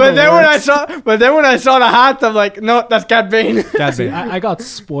literally. But the then when I worst. saw the hat, I'm like, no, that's Cad Bane. Cad See, Bane. I got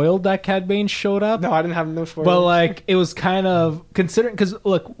spoiled that Cad Bane showed up. No, I didn't have no spoilers. But like it was kind of considering because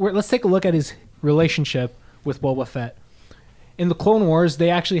look, let's take a look at his relationship with Boba Fett. In the Clone Wars, they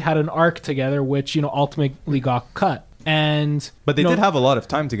actually had an arc together, which ultimately got cut. And But they did have a lot of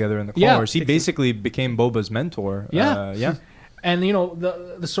time together in the Clone Yeah. Wars. He basically became Boba's mentor. Yeah. Yeah. and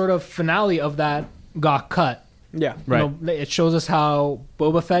the sort of finale of that got cut. yeah. Right. It shows us how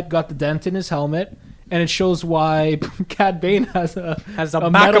Boba Fett got the dent in his helmet, and it shows why Cad Bane has a the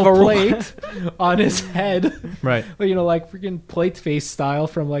back metal of a plate on his head. Right. Like freaking plate face style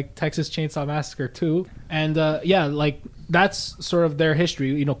from like Texas Chainsaw Massacre 2. And like that's sort of their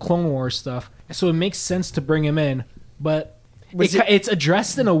history, Clone Wars stuff. So it makes sense to bring him in, but it's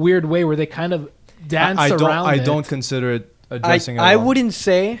addressed in a weird way where they kind of dance around I it. don't consider it addressing it I at all. wouldn't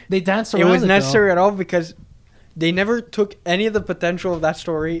say They dance it around was it, necessary though. at all because they never took any of the potential of that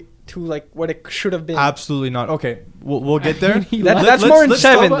story to like what it should have been. Absolutely not. Okay, we'll get there. That's more in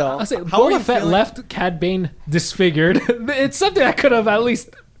 7 talk- though. I'll say, How are you Boba Fett feeling? left Cad Bane disfigured. It's something I could have at least.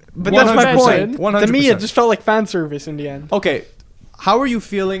 But that's my 100%, point. 100%. To me, it just felt like fan service in the end. Okay, how are you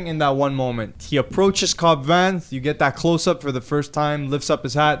feeling in that one moment? He approaches Cobb Vanth. You get that close up for the first time. Lifts up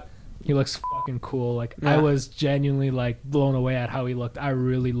his hat. He looks fucking cool. Like Yeah. I was genuinely like blown away at how he looked. I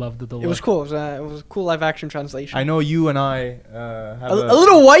really loved the look. It was cool. It was a cool live action translation. I know you and I have a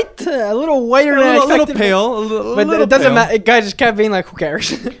little white, a little whiter than I a little expected. pale. A little, But little it doesn't pale. matter. Guys, just Cad Bane, like, who cares?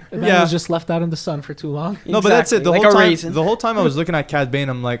 The man Yeah. was just left out in the sun for too long. No, but that's it. The Exactly, whole like a time, raisin. the whole time I was looking at Cad Bane,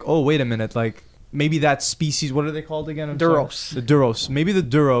 I'm like, oh, wait a minute, like maybe that species. What are they called again? I'm sorry. Duros. The Duros. Maybe the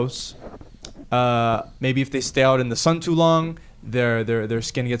Duros. Maybe if they stay out in the sun too long, their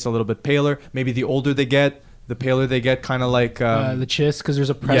skin gets a little bit paler. Maybe the older they get, the paler they get. Kind of like The Chiss, because there's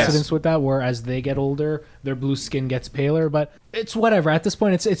a precedence with that, where as they get older, their blue skin gets paler. But it's whatever. At this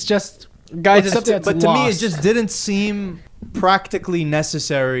point, it's just Guys, it's something that's but to me, it lost. just didn't seem practically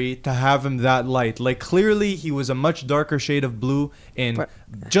necessary to have him that light. Like clearly, he was a much darker shade of blue in But-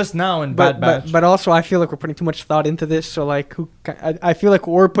 just now in Bad Batch. but also, I feel like we're putting too much thought into this. So, like, I feel like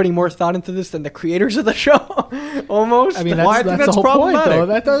we're putting more thought into this than the creators of the show, almost. I mean, Well, I that's, think that's that's the whole point, though.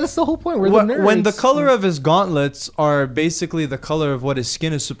 problematic. That's the whole point. We're the nerds. When the color of his gauntlets are basically the color of what his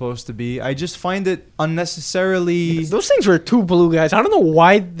skin is supposed to be, I just find it unnecessarily. Those things were too blue, guys. I don't know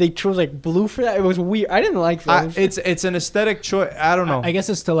why they chose like blue for that. It was weird. I didn't like those. It's an aesthetic choice. I don't know. I guess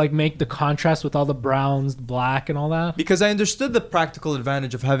it's to like make the contrast with all the browns, black, and all that. Because I understood the practical advantage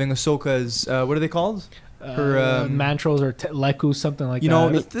of having Ahsoka's what are they called? Her Mantros or Leku, something like you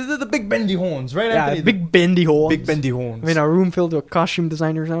that. know the big bendy horns, right? yeah, Anthony? big bendy holes. big bendy horns. I mean, a room filled with costume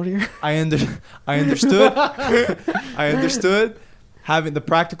designers out here. I understood. I understood having the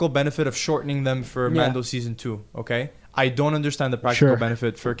practical benefit of shortening them for Yeah. Mando season 2. Okay, I don't understand the practical Sure.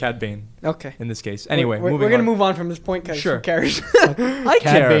 benefit for Cad Bane Okay. in this case. Anyway, we're moving gonna on. move on from this point because Sure. who cares? I Cad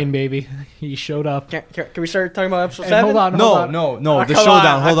care. Bane, baby. He showed up. can we start talking about episode And 7? hold on, No, hold on. no, Oh, the come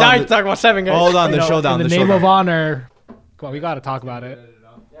showdown. on. Hold I died on. talking about 7, guys. Hold on, You the know, showdown. In The the name showdown. of honor. Come on, we got to talk about it.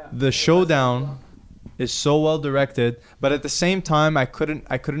 The showdown is so well directed, but at the same time, I couldn't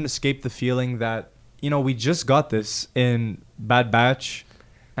escape the feeling that we just got this in Bad Batch,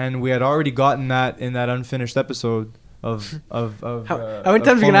 and we had already gotten that in that unfinished episode of How of many times are we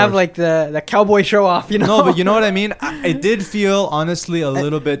Clone gonna have Wars. like the cowboy show off? You know. No, but you know what I mean. It did feel honestly a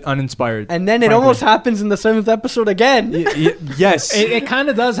little bit uninspired. And then it frankly. almost happens in the 7th episode again. Yes, It kind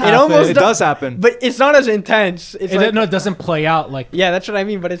of does happen. almost it does happen. But it's not as intense. It's like, No, it doesn't play out like. yeah, that's what I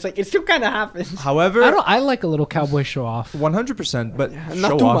mean. But it's like it still kind of happens. However, I like a little cowboy show off. 100%, but Not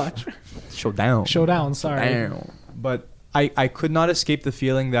show too off, much. showdown, Showdown, sorry. But I could not escape the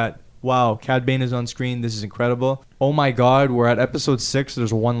feeling that wow, Cad Bane is on screen. This is incredible. Oh my God, we're at episode 6.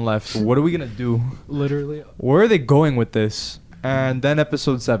 There's one left. What are we gonna do? Literally. Where are they going with this? And then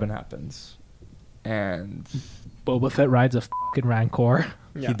episode 7 happens, and Boba Fett rides a fucking Rancor.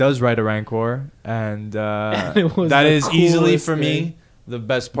 he does ride a Rancor, and it was that the is easily coolest for me thing. the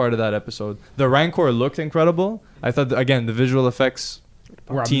best part of that episode. The Rancor looked incredible. I thought again the visual effects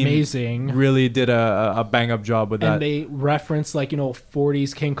Were team amazing. really did a bang up job with that. And they referenced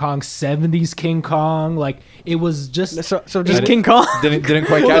 40s King Kong, 70s King Kong. Like it was just So just King Kong. didn't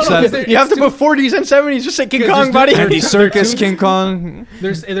quite Well, catch no, that. because You have to put 40s and 70s. Just say King Because Kong, there's buddy. Andy Circus, King Kong,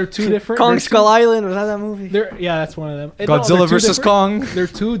 they're two different. Kong they're Skull Island. Was that movie? Yeah, that's one of them. No, Godzilla they're two versus different- Kong, They're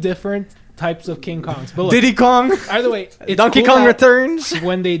two different types of King Kongs. But look, Diddy Kong. either way, it's Donkey cool Kong that Returns.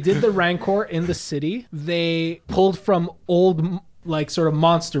 when they did the Rancor in the city, they pulled from old sort of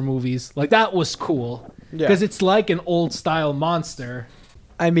monster movies. Like that was cool Yeah. because it's like an old style monster.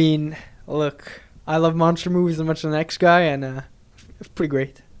 I mean, look, I love monster movies as much as the next guy, and it's pretty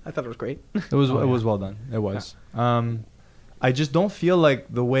great. I thought it was great. It was Oh, it yeah. was well done. It was. I just don't feel like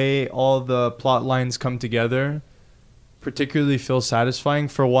the way all the plot lines come together particularly feels satisfying.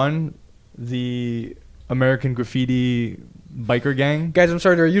 For one, the American Graffiti biker gang. Guys, I'm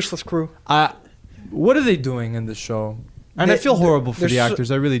sorry, they're a useless crew. What are they doing in this show? And I feel horrible for the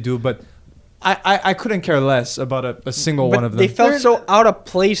actors. I really do. But I couldn't care less about a single But one of them. they felt so out of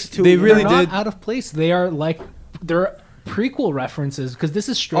place too. They really They're not did. out of place. They are they're prequel references because this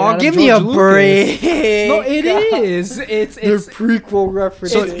is straight Oh, out of give George me a Lucas. break. No, it is. It's They're prequel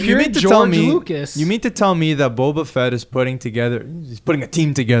references. So it's pure George Lucas. You mean to tell me that Boba Fett is putting a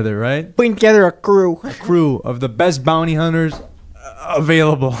team together, right? putting together a crew, A crew of the best bounty hunters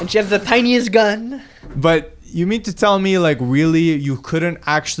available. and she has the tiniest gun. But you mean to tell me, like, really, you couldn't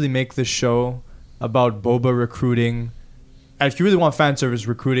actually make the show about Boba recruiting, and if you really want fan service,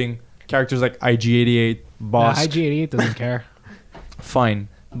 recruiting characters like IG-88, Bosk, IG-88 doesn't care. fine.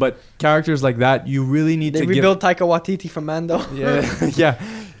 But characters like that, you really need They to rebuilt Taika Waititi from Mando. Yeah, yeah.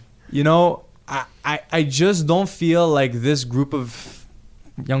 You know, I just don't feel like this group of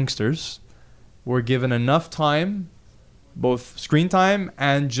youngsters were given enough time, both screen time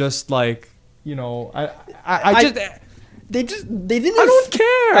and just like, you know, I They didn't. I don't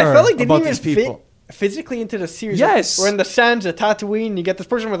care. I felt like they about didn't these even people. fit physically into the series. Yes. We're in the sands of Tatooine. You get this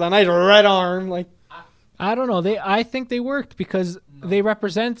person with a nice red arm. Like, I don't know. I think they worked because they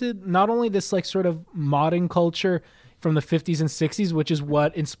represented not only this like sort of modding culture from the 50s and 60s, which is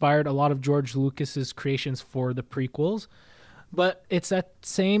what inspired a lot of George Lucas's creations for the prequels, but it's that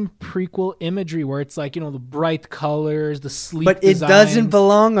same prequel imagery where it's like, you know, the bright colors, the sleek but it designs. doesn't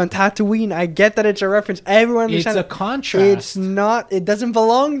belong on Tatooine. I get that it's a reference. Everyone It's understands. a contrast. It's not. It doesn't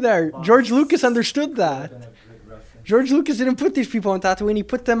belong there. George Lucas understood that. George Lucas didn't put these people on Tatooine. He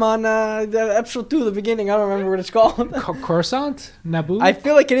put them on the episode 2, the beginning. I don't remember what it's called. Coruscant? Naboo? I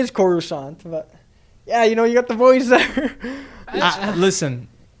feel like it is Coruscant, but yeah, you know, you got the voice there. Listen,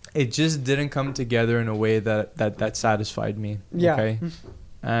 it just didn't come together in a way that satisfied me. Yeah. Okay.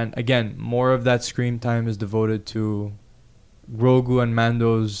 And again, more of that screen time is devoted to Grogu and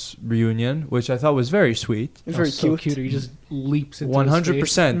Mando's reunion, which I thought was very sweet. It's Oh, very so cute. He just leaps into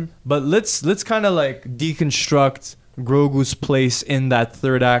 100%. But let's kind of like deconstruct Grogu's place in that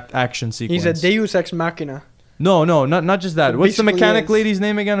third act action sequence. He's a Deus Ex Machina. No, not just that. He What's the basically mechanic is. lady's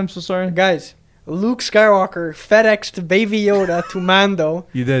name again? I'm so sorry. Guys, Luke Skywalker FedExed Baby Yoda to Mando.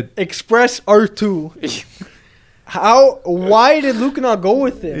 You did. Express R2. Why did Luke not go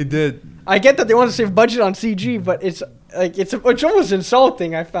with It it? did. I get that they want to save budget on CG, but it's almost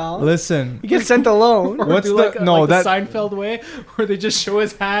insulting, I found. Listen. He gets sent alone. Or What's do the- like, no, like that- the Seinfeld way, where they just show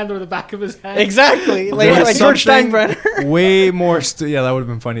his hand or the back of his hand. Exactly. There was Like George something Steinbrenner. way more yeah, that would have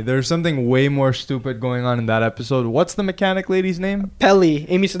been funny. There's something way more stupid going on in that episode. What's the mechanic lady's name? Pelly.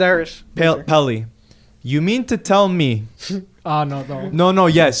 Amy Sedaris. Pelly. You mean to tell me? Oh, no. No,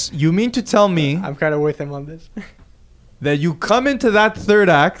 yes. You mean to tell me I'm kind of with him on this. that you come into that third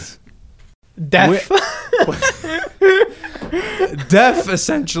act Death. deaf,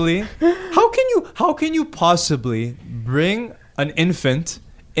 essentially? How can you possibly bring an infant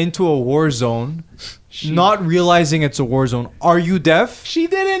into a war zone, not realizing it's a war zone? Are you deaf? She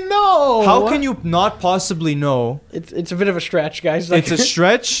didn't know. How can you not possibly know? It's a bit of a stretch, guys. Like, It's a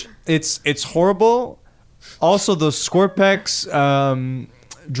stretch. It's horrible. Also, those Scorpex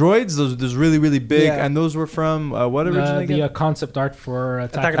droids, those really big, Yeah. and those were from what originally? The again? concept art for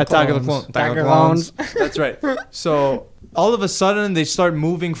Attack Attack of of the Clones. Clones. Attack of the Attack of Clones. That's right. So all of a sudden they start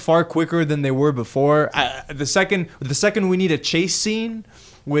moving far quicker than they were before. The second we need a chase scene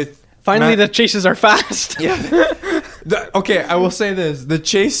with finally, the chases are fast. yeah. Okay, I will say this: the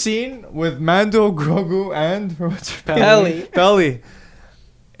chase scene with Mando, Grogu, and Peli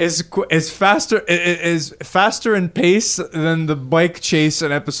is faster in pace than the bike chase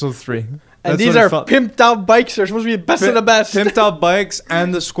in Episode 3. And these are pimped out bikes. They're supposed to be the best of the best. Pimped out bikes,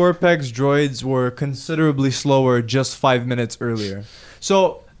 and the Scorpex droids were considerably slower just 5 minutes earlier.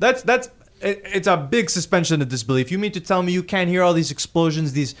 So it's a big suspension of disbelief. You mean to tell me you can't hear all these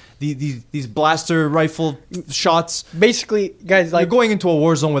explosions, these blaster rifle shots? Basically, guys, like you're going into a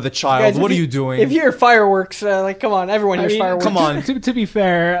war zone with a child. Guys, what are you doing? If you hear fireworks, like come on, everyone hears fireworks. Come on. To be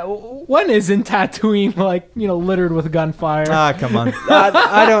fair, when isn't Tatooine like littered with gunfire? Come on.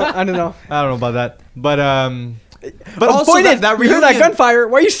 I don't know. I don't know about that, but also point is, that you hear reunion, that gunfire.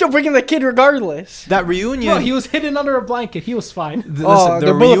 Why are you still bringing the kid regardless? that reunion. No, he was hidden under a blanket. He was fine. Listen,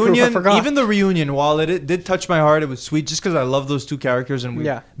 the bulletproof, I reunion, forgot. even the reunion, while it did touch my heart, it was sweet just because I love those two characters and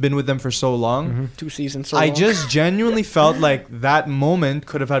we've been with them for so long. 2 seasons. I just genuinely felt like that moment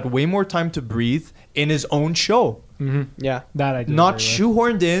could have had way more time to breathe in his own show. Yeah, That I do Not agree with.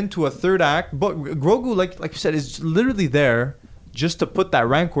 shoehorned into a third act. But Grogu, like you said, is literally there just to put that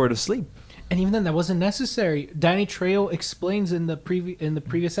Rancor to sleep. And even then, that wasn't necessary. Danny Trejo explains in the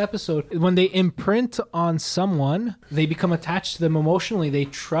previous episode, when they imprint on someone, they become attached to them emotionally. They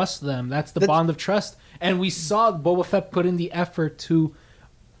trust them. That's the bond of trust. And we saw Boba Fett put in the effort to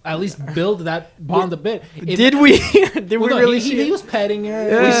at least build that bond a bit. Did we? Did we really see he it? was petting her.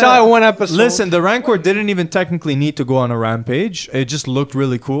 Yeah. We saw it one episode. Listen, the Rancor didn't even technically need to go on a rampage. It just looked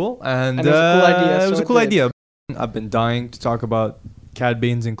really cool. And it was a cool idea. It was so a cool did. idea. I've been dying to talk about Cad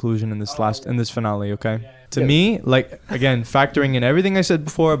Bane's inclusion in this finale, okay? To me, like, again, factoring in everything I said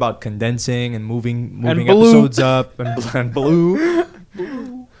before about condensing and moving episodes up and blue.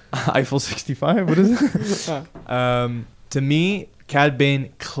 Eiffel 65, what is it? To me, Cad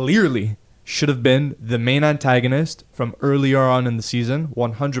Bane clearly should have been the main antagonist from earlier on in the season,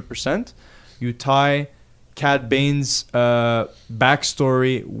 100%. You tie Cad Bane's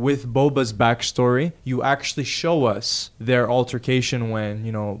backstory with Boba's backstory. You actually show us their altercation when,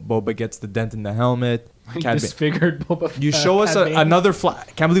 Boba gets the dent in the helmet. Cad disfigured Boba Fett. You show us another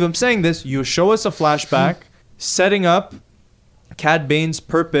can't believe I'm saying this. You show us a flashback setting up Cad Bane's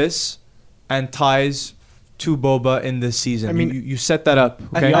purpose and ties to Boba in this season. I mean, you set that up.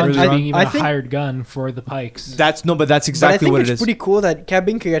 Okay, being even a hired gun for the Pikes. That's exactly what it is. It's pretty cool that Cad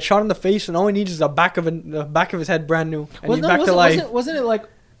Bane could get shot in the face and all he needs is the back of his head brand new and he's back to life. Wasn't it like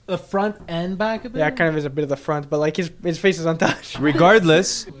the front and back of it? Yeah, it kind of is a bit of the front, but like his face is untouched.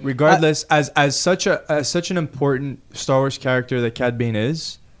 Regardless, as such an important Star Wars character that Cad Bane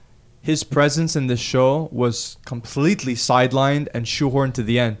is, his presence in the show was completely sidelined and shoehorned to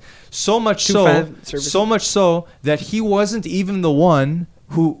the end. So much so that he wasn't even the one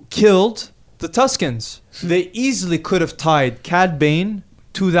who killed the Tuskens. They easily could have tied Cad Bane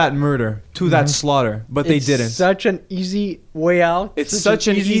to that murder, to that slaughter, but they didn't. It's such an easy way out. It's such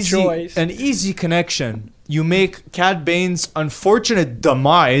an easy choice. An easy connection. You make Cad Bane's unfortunate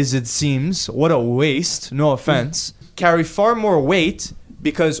demise, it seems, what a waste, no offense, carry far more weight.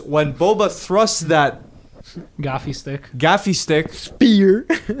 Because when Boba thrusts that gaffy stick, spear,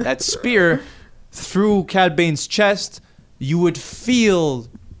 that spear through Cad Bane's chest, you would feel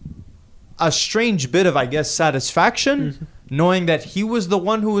a strange bit of, I guess, satisfaction, knowing that he was the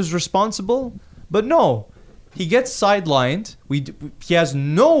one who was responsible. But no, he gets sidelined. He has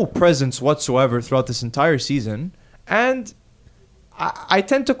no presence whatsoever throughout this entire season, and I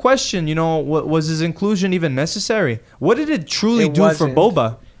tend to question, was his inclusion even necessary? What did it truly do for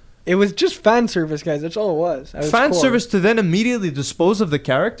Boba? It was just fan service, guys. That's all it was. Fan service to then immediately dispose of the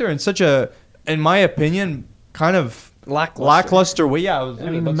character in such a, in my opinion, kind of lackluster way. Yeah,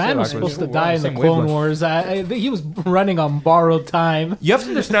 the man was supposed to die in the Clone Wars. He was running on borrowed time. You have to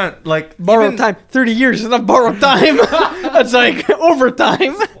understand, borrowed time. 30 years is not borrowed time. That's like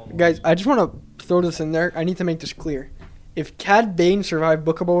overtime. Guys, I just want to throw this in there. I need to make this clear. If Cad Bane survived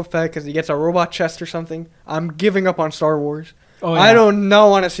Book of Boba Fett because he gets a robot chest or something, I'm giving up on Star Wars. Oh, yeah. I don't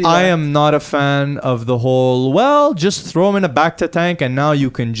want to see that. I am not a fan of the whole, just throw him in a Bacta tank and now you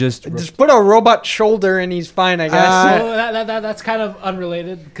can just put a robot shoulder and he's fine, I guess. That's kind of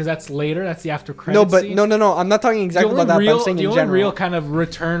unrelated because that's later. That's the after credits scene. No. I'm not talking exactly about that, but I'm saying in general. The only real kind of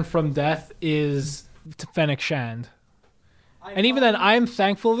return from death is Fennec Shand. And even then, I'm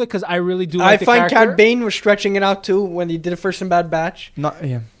thankful of it because I really do like the character. I find Cad Bane was stretching it out too when he did it first in Bad Batch.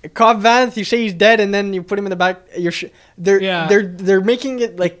 Cobb Vanth, you say he's dead, and then you put him in the back. They're making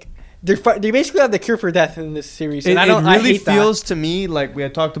it like they basically have the cure for death in this series, and It I really hate that. feels to me like we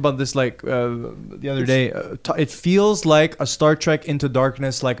had talked about this like the other day. It feels like a Star Trek Into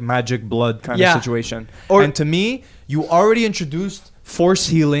Darkness, like Magic Blood kind Yeah. of situation. Or- And to me, you already introduced force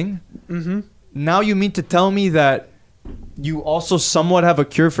healing. Mm-hmm. Now you mean to tell me that you also somewhat have a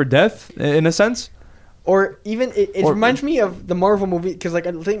cure for death in a sense? Or even it Or- reminds me of the Marvel movie, because like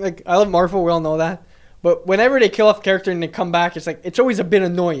I think like I love Marvel, we all know that. But whenever they kill off a character and they come back, it's like it's always a bit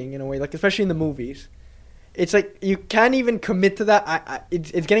annoying in a way, like especially in the movies. It's like you can't even commit to that.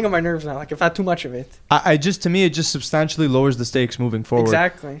 It's getting on my nerves now. Like I've had too much of it. I just, to me, it just substantially lowers the stakes moving forward.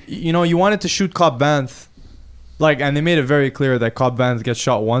 Exactly. You know, you wanted to shoot Cobb Vanth, like, and they made it very clear that Cobb Vanth gets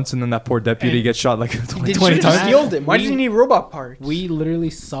shot once, and then that poor deputy And gets shot like 20, They 20 should have times. healed him. Why We- does he need robot parts? We literally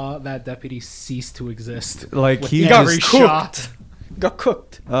saw that deputy cease to exist. Like, With he got every just, shot. Got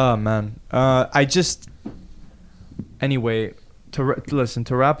cooked. oh man, I just. Anyway, to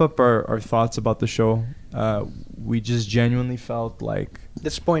wrap up our thoughts about the show, we just genuinely felt like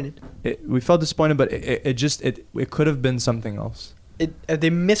Disappointed. we felt disappointed, but it could have been something else. They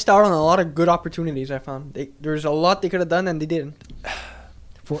missed out on a lot of good opportunities. I found there's a lot they could have done and they didn't.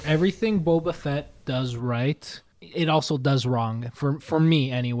 For everything Boba Fett does right, it also does wrong. For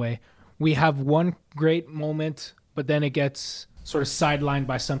me, anyway. We have one great moment, but then it gets sort of sidelined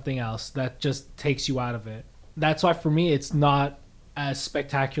by something else that just takes you out of it. That's why for me it's not as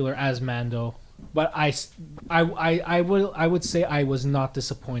spectacular as Mando. But I would say I was not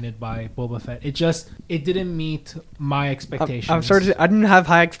disappointed by Boba Fett. It didn't meet my expectations. I'm sorry to say, I didn't have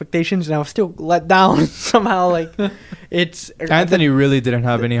high expectations and I was still let down somehow. Like it's Anthony really didn't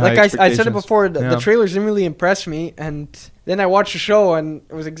have any high like I expectations. said it before. The Yeah. trailers didn't really impress me, and then I watched the show and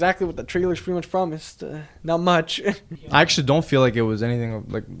it was exactly what the trailers pretty much promised. Not much. I actually don't feel like it was anything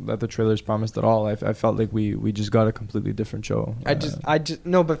like that the trailers promised at all. I felt like we just got a completely different show. I just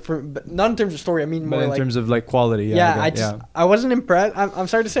no, but not in terms of story. I mean but more in like terms of like quality, yeah. I wasn't impressed. I'm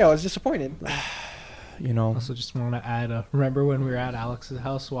sorry to say I was disappointed. you know. Also, just want to add. Remember when we were at Alex's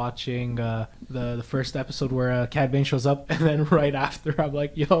house watching the first episode where Cad Bane shows up, and then right after, I'm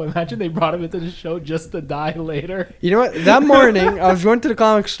like, "Yo, imagine they brought him into the show just to die later." You know what? That morning, I was going to the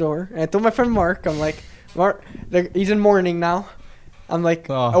comic store, and I told my friend Mark, I'm like, Mark, he's in mourning now. I'm like,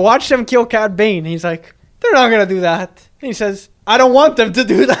 Oh. I watched them kill Cad Bane. He's like, they're not going to do that. And he says, I don't want them to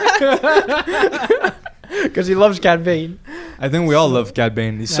do that. Because he loves Cad Bane. I think we all love Cad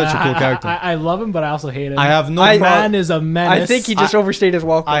Bane. He's such a cool character. I love him, but I also hate him. I have no. Man is a menace. I think he just overstayed his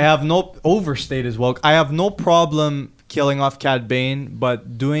welcome. I have no overstayed as well. I have no problem killing off Cad Bane,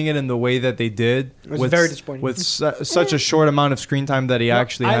 but doing it in the way that they did It was very disappointing. with such a short amount of screen time that he No,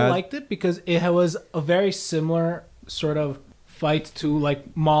 actually I had. liked it because it was a very similar sort of fight to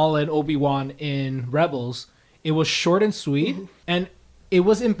like Maul and Obi-Wan in Rebels. It was short and sweet, and it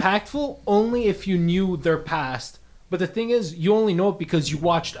was impactful only if you knew their past. But the thing is, you only know it because you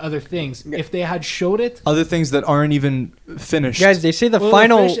watched other things. If they had showed it, Other things that aren't even finished. Guys, they say the well,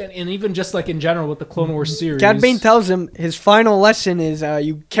 final... finish, and even just like in general with the Clone Wars series, Cad Bane tells him his final lesson is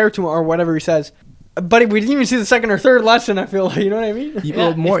you care to, or whatever he says. But we didn't even see the second or third lesson, I feel like. You know what I mean? yeah,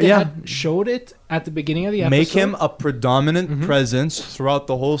 if they had showed it at the beginning of the episode, Make him a predominant presence throughout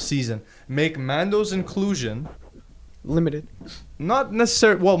the whole season. Make Mando's inclusion Limited. not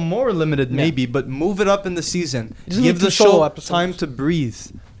necessarily, well, more limited maybe, but move it up in the season. Doesn't Give need two the solo show episodes. time to breathe.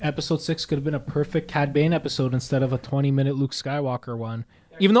 Episode 6 could have been a perfect Cad Bane episode instead of a 20-minute Luke Skywalker one.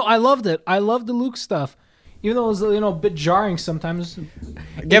 Even though I loved it. I loved the Luke stuff. Even though it was, a bit jarring sometimes.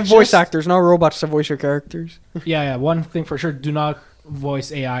 Get It voice just- actors, not robots to voice your characters. Yeah. One thing for sure, do not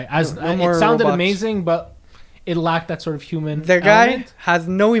voice AI. No more it sounded robots. amazing, but it lacked that sort of human The guy element. has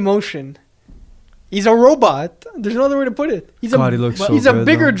no emotion. He's a robot. There's no other way to put it. He's God, a he looks so he's a good,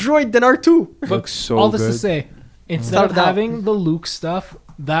 bigger though. droid than R2. But Looks so all this good. to say, instead Without of a doubt. having the Luke stuff,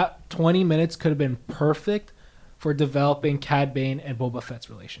 that 20 minutes could have been perfect for developing Cad Bane and Boba Fett's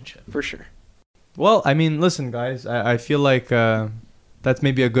relationship. For sure. Well, I mean, listen, guys. I feel like that's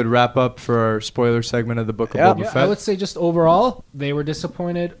maybe a good wrap up for our spoiler segment of the Book of Yeah. Boba Yeah, Fett. I would say just overall, they were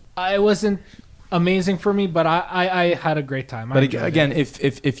disappointed. It wasn't amazing for me, but I had a great time. I But enjoyed again, it.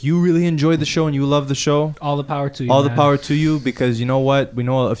 if you really enjoyed the show and you love the show, All the power to you. all the man. power to you, because you know what? We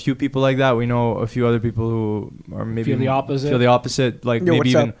know a few people like that. We know a few other people who are maybe Feel the opposite. Feel the opposite, like Yo,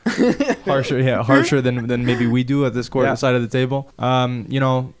 maybe what's even harsher than maybe we do at this side of the table.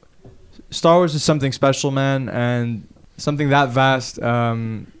 Star Wars is something special, man, and something that vast.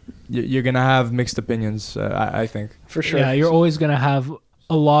 You're gonna have mixed opinions, I think. For sure. Yeah, you're always gonna have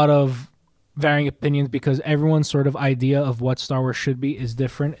a lot of varying opinions because everyone's sort of idea of what Star Wars should be is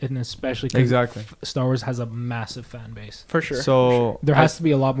different, and especially because Exactly. Star Wars has a massive fan base. For sure. So There has to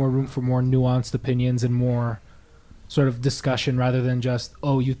be a lot more room for more nuanced opinions and more sort of discussion rather than just,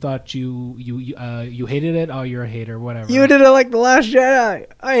 oh, you thought you hated it, oh, you're a hater, whatever. You did it like The Last Jedi.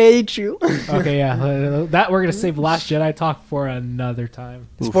 I hate you. Okay, yeah, that we're gonna save Last Jedi talk for another time.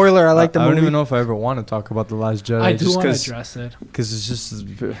 Spoiler, I like the I movie. don't even know if I ever want to talk about The Last Jedi. I do just want to 'cause- address it. Because it's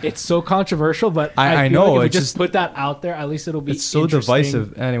just It's so controversial, but I feel know, like if we it's just just- put that out there, at least it'll be it's so interesting.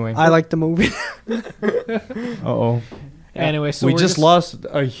 divisive. Anyway. I like the movie. Uh-oh. Anyway, so we we're just lost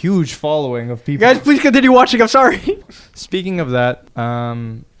a huge following of people. Guys, please continue watching. I'm sorry. Speaking of that,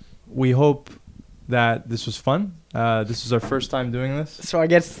 we hope that this was fun. This is our first time doing this. So I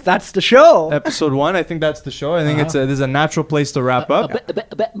guess that's the show. Episode 1, I think that's the show. I think this is a natural place to wrap up.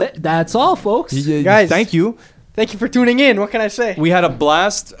 That's all, folks. Guys. Thank you. Thank you for tuning in. What can I say? We had a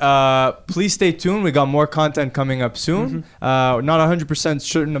blast. Please stay tuned. We got more content coming up soon. We're not 100%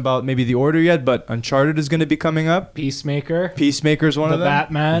 certain about maybe the order yet, but Uncharted is going to be coming up. Peacemaker. Peacemaker's one The of them.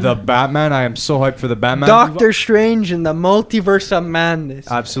 Batman. The Batman. I am so hyped for the Batman. Doctor Strange and the Multiverse of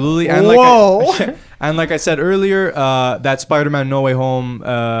Madness. Absolutely. And Whoa. and like I said earlier, that Spider-Man No Way Home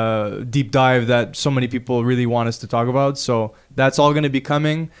deep dive that so many people really want us to talk about. So that's all going to be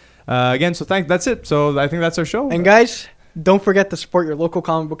coming. Again, so that's it. So I think that's our show. And guys, don't forget to support your local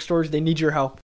comic book stores. They need your help.